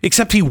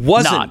 Except he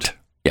wasn't. Not.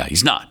 Yeah,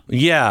 he's not.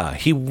 Yeah,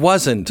 he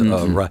wasn't.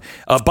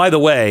 By the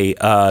way,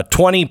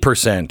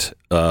 20%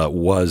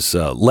 was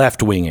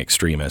left-wing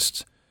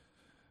extremists.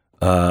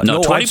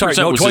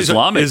 20% was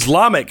Islamic.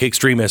 Islamic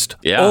extremist.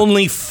 Yeah.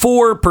 Only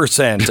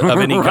 4% of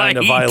any kind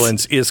of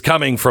violence is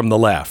coming from the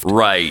left.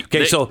 Right.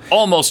 Okay, so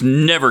almost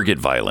never get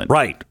violent.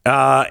 Right.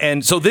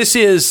 And so this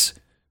is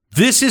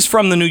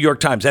from the New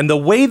York Times. And the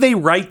way they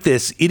write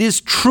this, it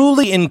is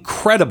truly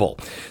incredible.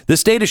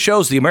 This data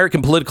shows the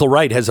American political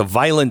right has a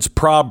violence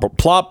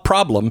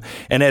problem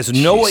and has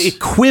no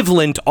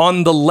equivalent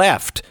on the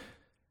left.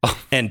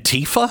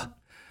 Antifa?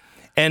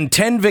 And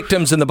 10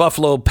 victims in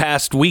the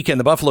past weekend,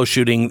 the Buffalo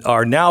shooting,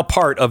 are now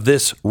part of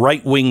this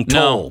right-wing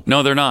toll.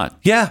 No, they're not.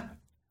 Yeah.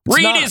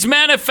 Read his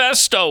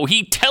manifesto.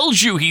 He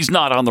tells you he's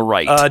not on the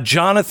right.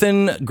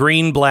 Jonathan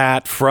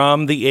Greenblatt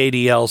from the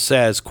ADL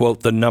says,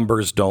 quote, the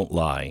numbers don't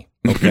lie.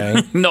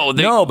 Okay.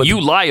 But you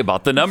lie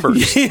about the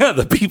numbers. Yeah,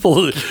 the people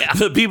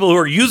who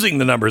are using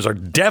the numbers are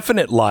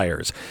definite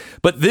liars.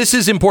 But this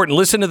is important.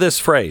 Listen to this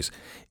phrase.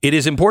 It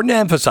is important to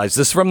emphasize,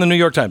 this is from the New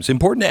York Times,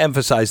 important to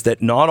emphasize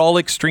that not all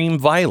extreme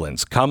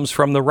violence comes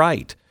from the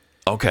right.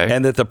 Okay.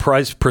 And that the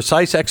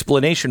precise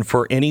explanation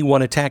for any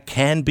one attack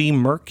can be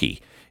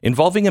murky,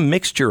 involving a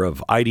mixture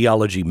of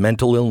ideology,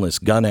 mental illness,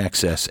 gun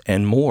access,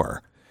 and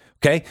more.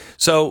 Okay.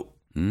 So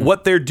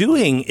what they're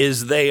doing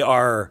is they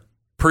are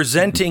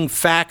presenting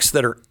facts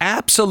that are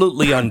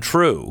absolutely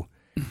untrue,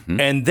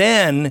 and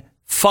then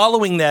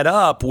following that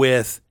up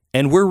with,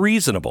 and we're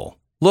reasonable.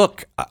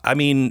 Look, I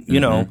mean,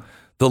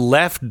 the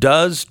left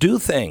does do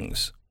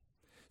things.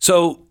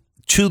 So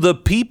to the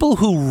people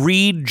who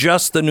read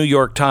just the New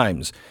York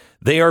Times,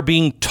 they are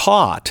being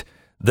taught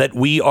that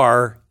we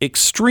are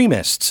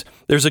extremists.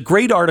 There's a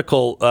great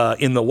article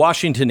in the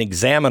Washington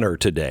Examiner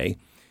today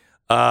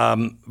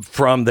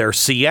from their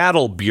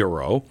Seattle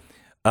bureau.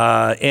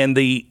 And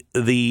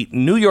the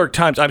New York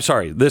Times, I'm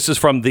sorry, this is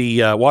from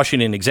the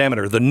Washington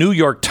Examiner. The New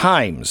York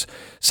Times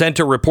sent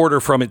a reporter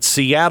from its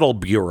Seattle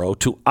bureau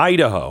to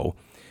Idaho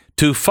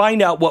to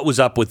find out what was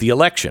up with the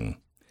election.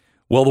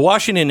 Well, the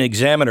Washington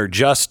Examiner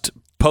just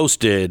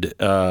posted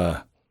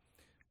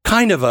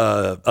kind of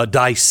a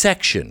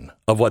dissection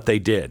of what they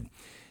did.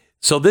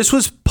 So this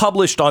was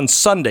published on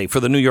Sunday for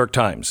the New York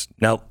Times.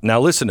 Now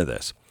listen to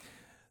this.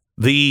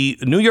 The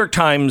New York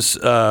Times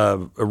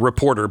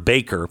reporter,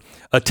 Baker,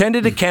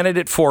 attended a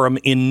candidate forum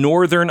in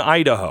northern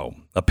Idaho,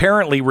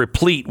 apparently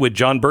replete with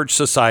John Birch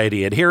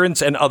Society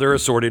adherents and other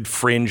assorted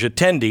fringe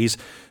attendees,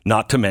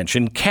 not to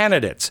mention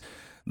candidates.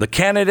 The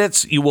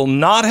candidates you will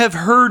not have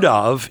heard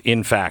of,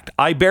 in fact.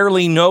 I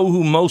barely know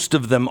who most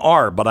of them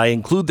are, but I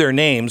include their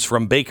names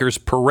from Baker's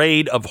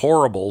parade of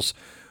horribles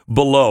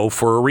below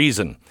for a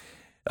reason.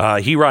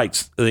 He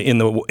writes in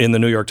the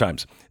New York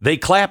Times, they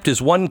clapped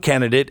as one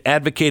candidate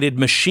advocated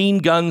machine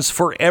guns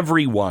for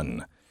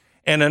everyone,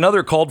 and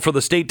another called for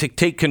the state to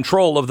take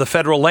control of the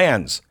federal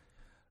lands.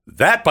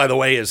 That, by the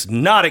way, is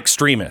not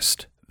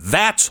extremist.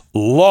 That's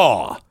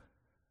law.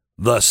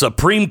 The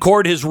Supreme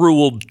Court has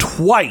ruled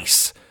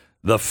twice.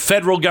 The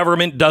federal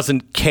government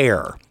doesn't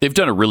care. They've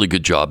done a really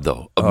good job,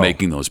 though, of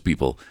making those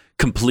people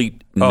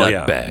complete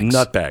nutbags.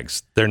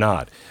 Nutbags. They're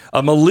not.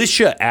 A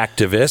militia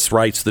activist,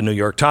 writes the New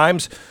York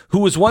Times, who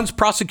was once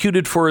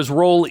prosecuted for his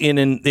role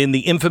in the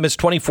infamous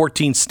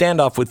 2014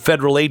 standoff with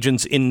federal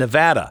agents in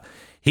Nevada.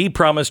 He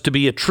promised to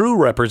be a true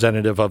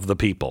representative of the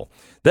people.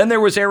 Then there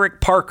was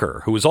Eric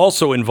Parker, who was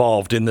also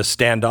involved in the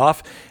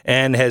standoff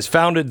and has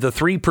founded the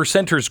 3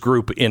 Percenters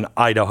group in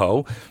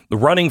Idaho,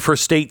 running for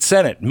state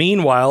senate.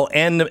 Meanwhile,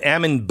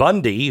 Ammon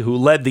Bundy, who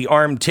led the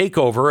armed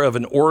takeover of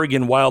an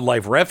Oregon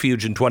wildlife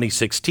refuge in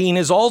 2016,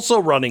 is also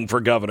running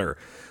for governor,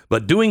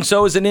 but doing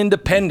so as an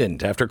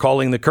independent after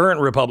calling the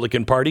current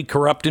Republican Party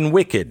corrupt and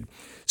wicked.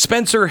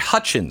 Spencer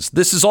Hutchins,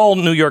 this is all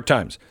New York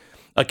Times,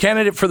 a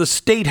candidate for the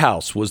State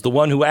House, was the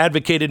one who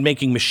advocated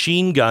making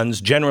machine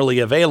guns generally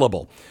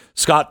available.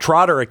 Scott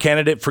Trotter, a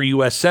candidate for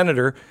U.S.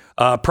 Senator,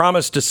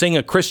 promised to sing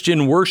a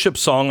Christian worship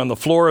song on the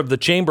floor of the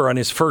chamber on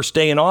his first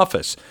day in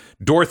office.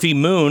 Dorothy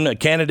Moon, a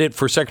candidate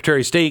for Secretary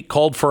of State,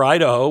 called for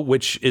Idaho,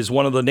 which is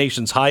one of the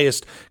nation's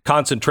highest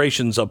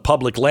concentrations of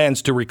public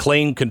lands, to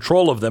reclaim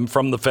control of them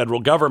from the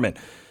federal government.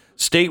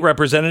 State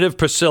Representative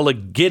Priscilla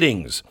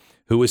Giddings,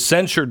 who was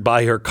censured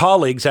by her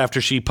colleagues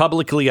after she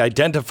publicly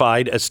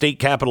identified a state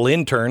capitol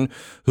intern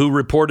who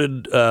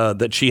reported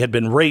that she had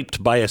been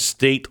raped by a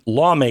state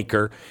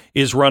lawmaker,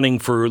 is running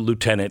for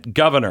lieutenant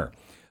governor.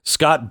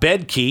 Scott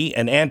Bedke,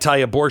 an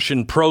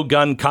anti-abortion,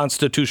 pro-gun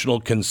constitutional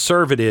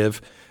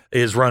conservative,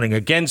 is running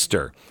against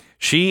her.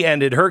 She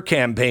ended her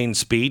campaign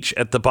speech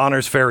at the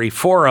Bonners Ferry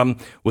Forum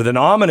with an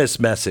ominous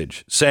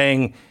message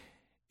saying,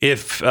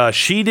 if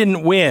she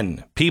didn't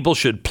win, people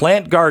should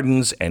plant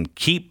gardens and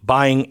keep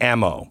buying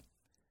ammo.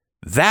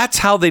 That's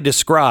how they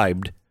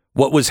described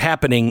what was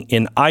happening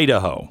in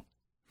Idaho.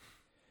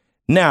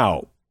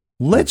 Now,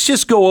 let's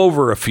just go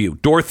over a few.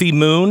 Dorothy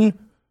Moon,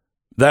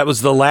 that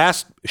was the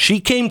last. She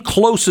came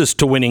closest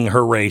to winning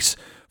her race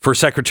for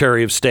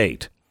Secretary of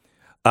State.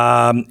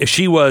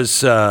 She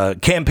was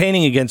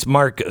campaigning against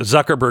Mark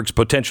Zuckerberg's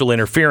potential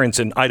interference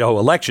in Idaho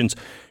elections.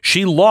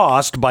 She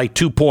lost by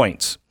 2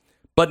 points.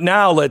 But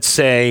now let's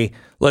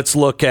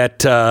look at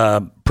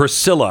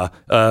Priscilla,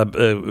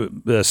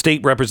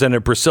 State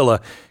Representative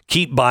Priscilla,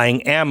 keep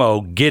buying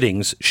ammo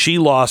Giddings. She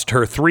lost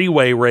her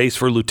 3-way race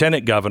for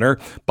lieutenant governor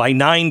by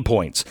 9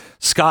 points.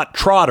 Scott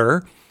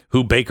Trotter,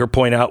 who Baker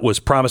pointed out was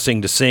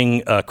promising to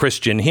sing a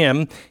Christian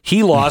hymn,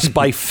 he lost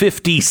by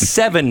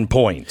 57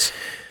 points.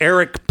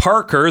 Eric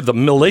Parker, the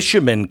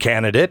militiaman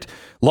candidate,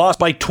 lost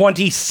by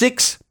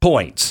 26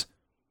 points.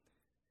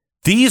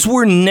 These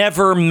were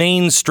never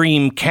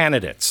mainstream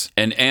candidates.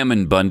 And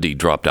Ammon Bundy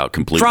dropped out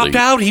completely. Dropped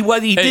out? He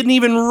didn't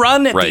even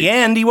run at the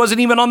end. He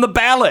wasn't even on the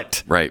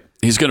ballot. Right.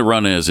 He's going to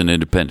run as an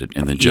independent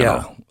in the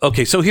general. Yeah.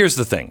 Okay, so here's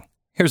the thing.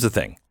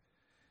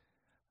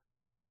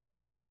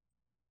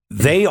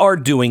 They are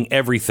doing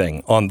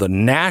everything on the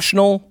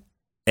national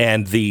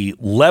and the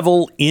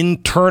level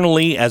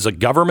internally as a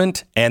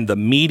government, and the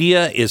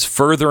media is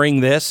furthering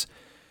this.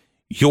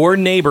 Your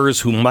neighbors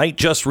who might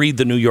just read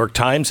the New York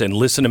Times and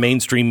listen to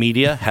mainstream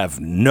media have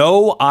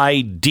no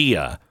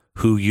idea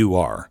who you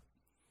are.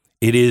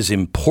 It is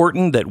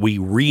important that we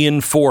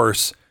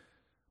reinforce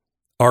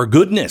our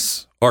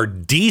goodness, our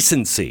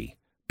decency,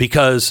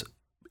 because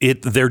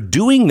they're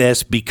doing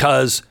this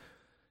because,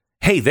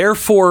 hey, they're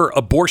for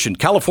abortion.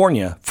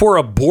 California, for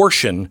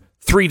abortion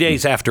 3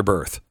 days after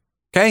birth.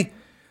 Okay?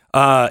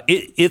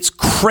 It's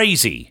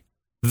crazy.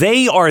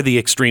 They are the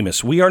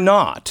extremists. We are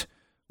not.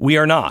 We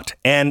are not.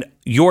 And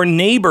your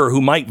neighbor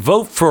who might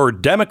vote for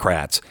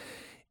Democrats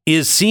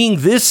is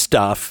seeing this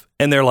stuff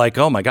and they're like,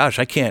 oh my gosh,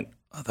 I can't.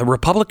 The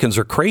Republicans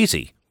are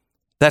crazy.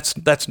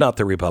 That's not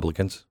the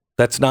Republicans.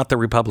 That's not the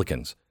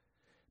Republicans.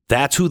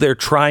 That's who they're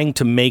trying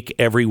to make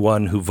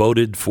everyone who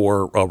voted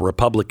for a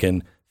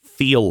Republican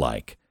feel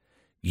like.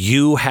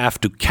 You have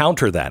to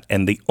counter that.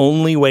 And the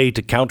only way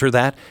to counter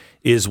that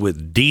is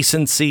with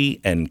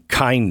decency and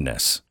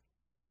kindness.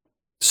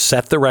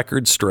 Set the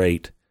record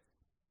straight,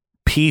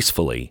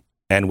 peacefully,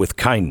 and with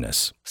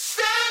kindness.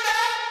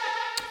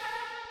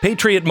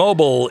 Patriot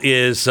Mobile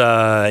is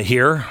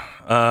here.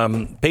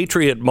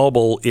 Patriot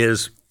Mobile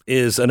is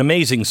an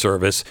amazing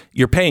service.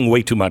 You're paying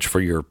way too much for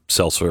your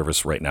cell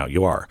service right now.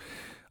 You are.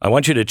 I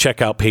want you to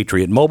check out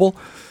Patriot Mobile.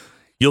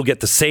 You'll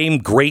get the same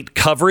great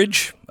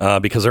coverage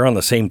because they're on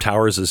the same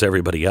towers as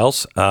everybody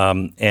else.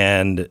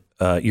 And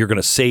you're going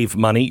to save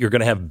money. You're going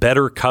to have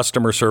better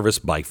customer service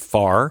by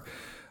far.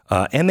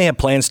 And they have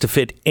plans to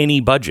fit any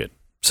budget.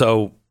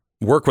 So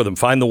work with them.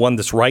 Find the one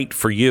that's right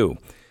for you.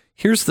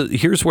 Here's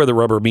where the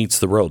rubber meets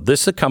the road.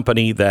 This is a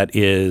company that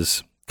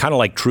is kind of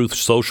like Truth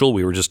Social.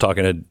 We were just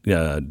talking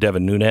to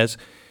Devin Nunes,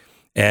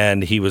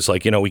 and he was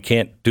like, we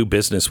can't do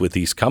business with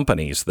these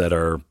companies that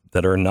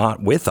are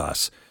not with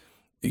us.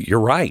 You're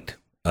right.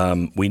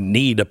 We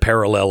need a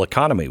parallel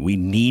economy. We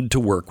need to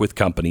work with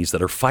companies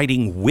that are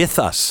fighting with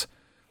us.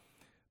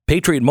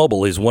 Patriot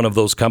Mobile is one of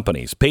those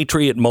companies.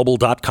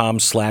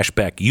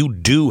 PatriotMobile.com/Beck. You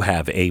do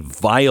have a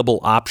viable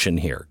option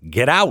here.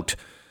 Get out.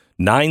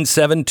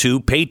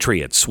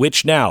 972-PATRIOT.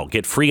 Switch now.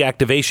 Get free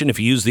activation if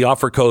you use the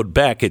offer code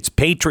Beck. It's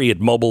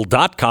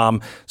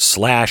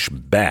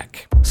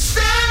PatriotMobile.com/Beck.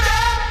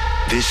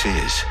 This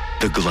is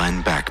the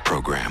Glenn Beck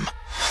Program.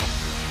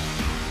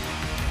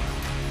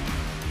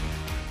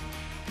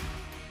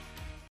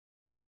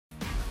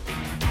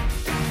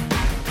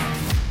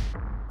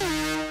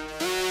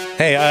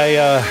 Hey,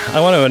 I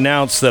want to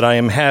announce that I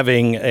am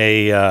having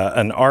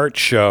an art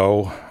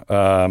show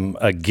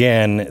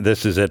again.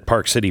 This is at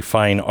Park City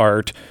Fine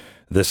Art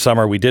this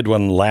summer. We did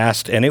one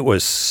last, and it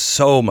was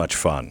so much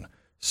fun.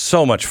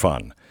 So much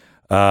fun.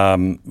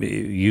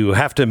 You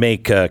have to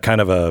make you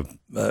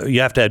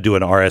have to do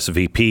an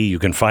RSVP. You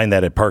can find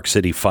that at Park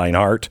City Fine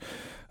Art.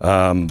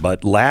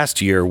 But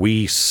last year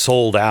we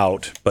sold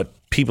out, but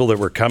people that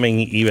were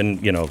coming,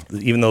 even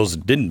those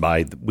that didn't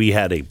buy, we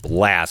had a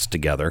blast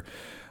together.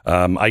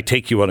 I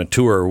take you on a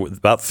tour with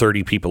about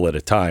 30 people at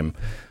a time,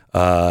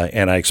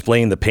 and I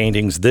explain the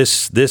paintings.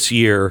 This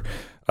year,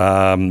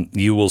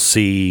 you will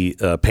see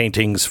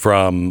paintings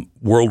from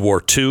World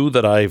War II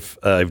that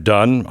I've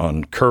done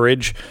on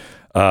courage,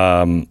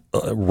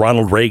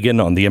 Ronald Reagan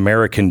on the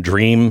American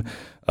Dream,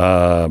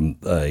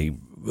 a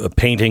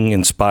painting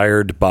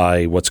inspired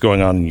by what's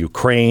going on in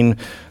Ukraine,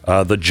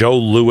 the Joe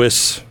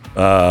Louis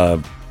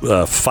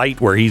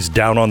fight where he's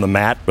down on the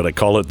mat, but I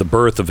call it the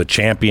birth of a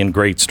champion.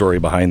 Great story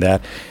behind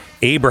that.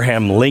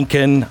 Abraham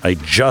Lincoln, I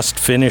just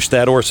finished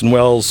that. Orson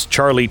Welles,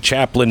 Charlie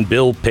Chaplin,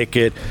 Bill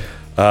Pickett,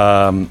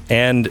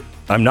 and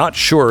I'm not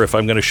sure if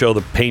I'm going to show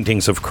the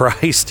paintings of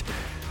Christ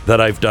that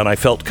I've done. I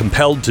felt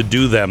compelled to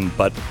do them,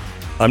 but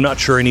I'm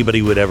not sure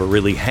anybody would ever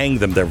really hang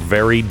them. They're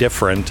very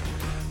different,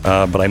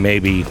 but I may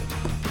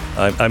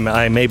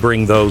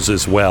bring those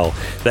as well.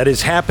 That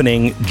is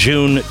happening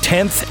June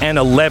 10th and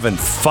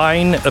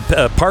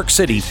 11th. Park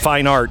City,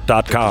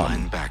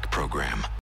 fineart.com. Back program.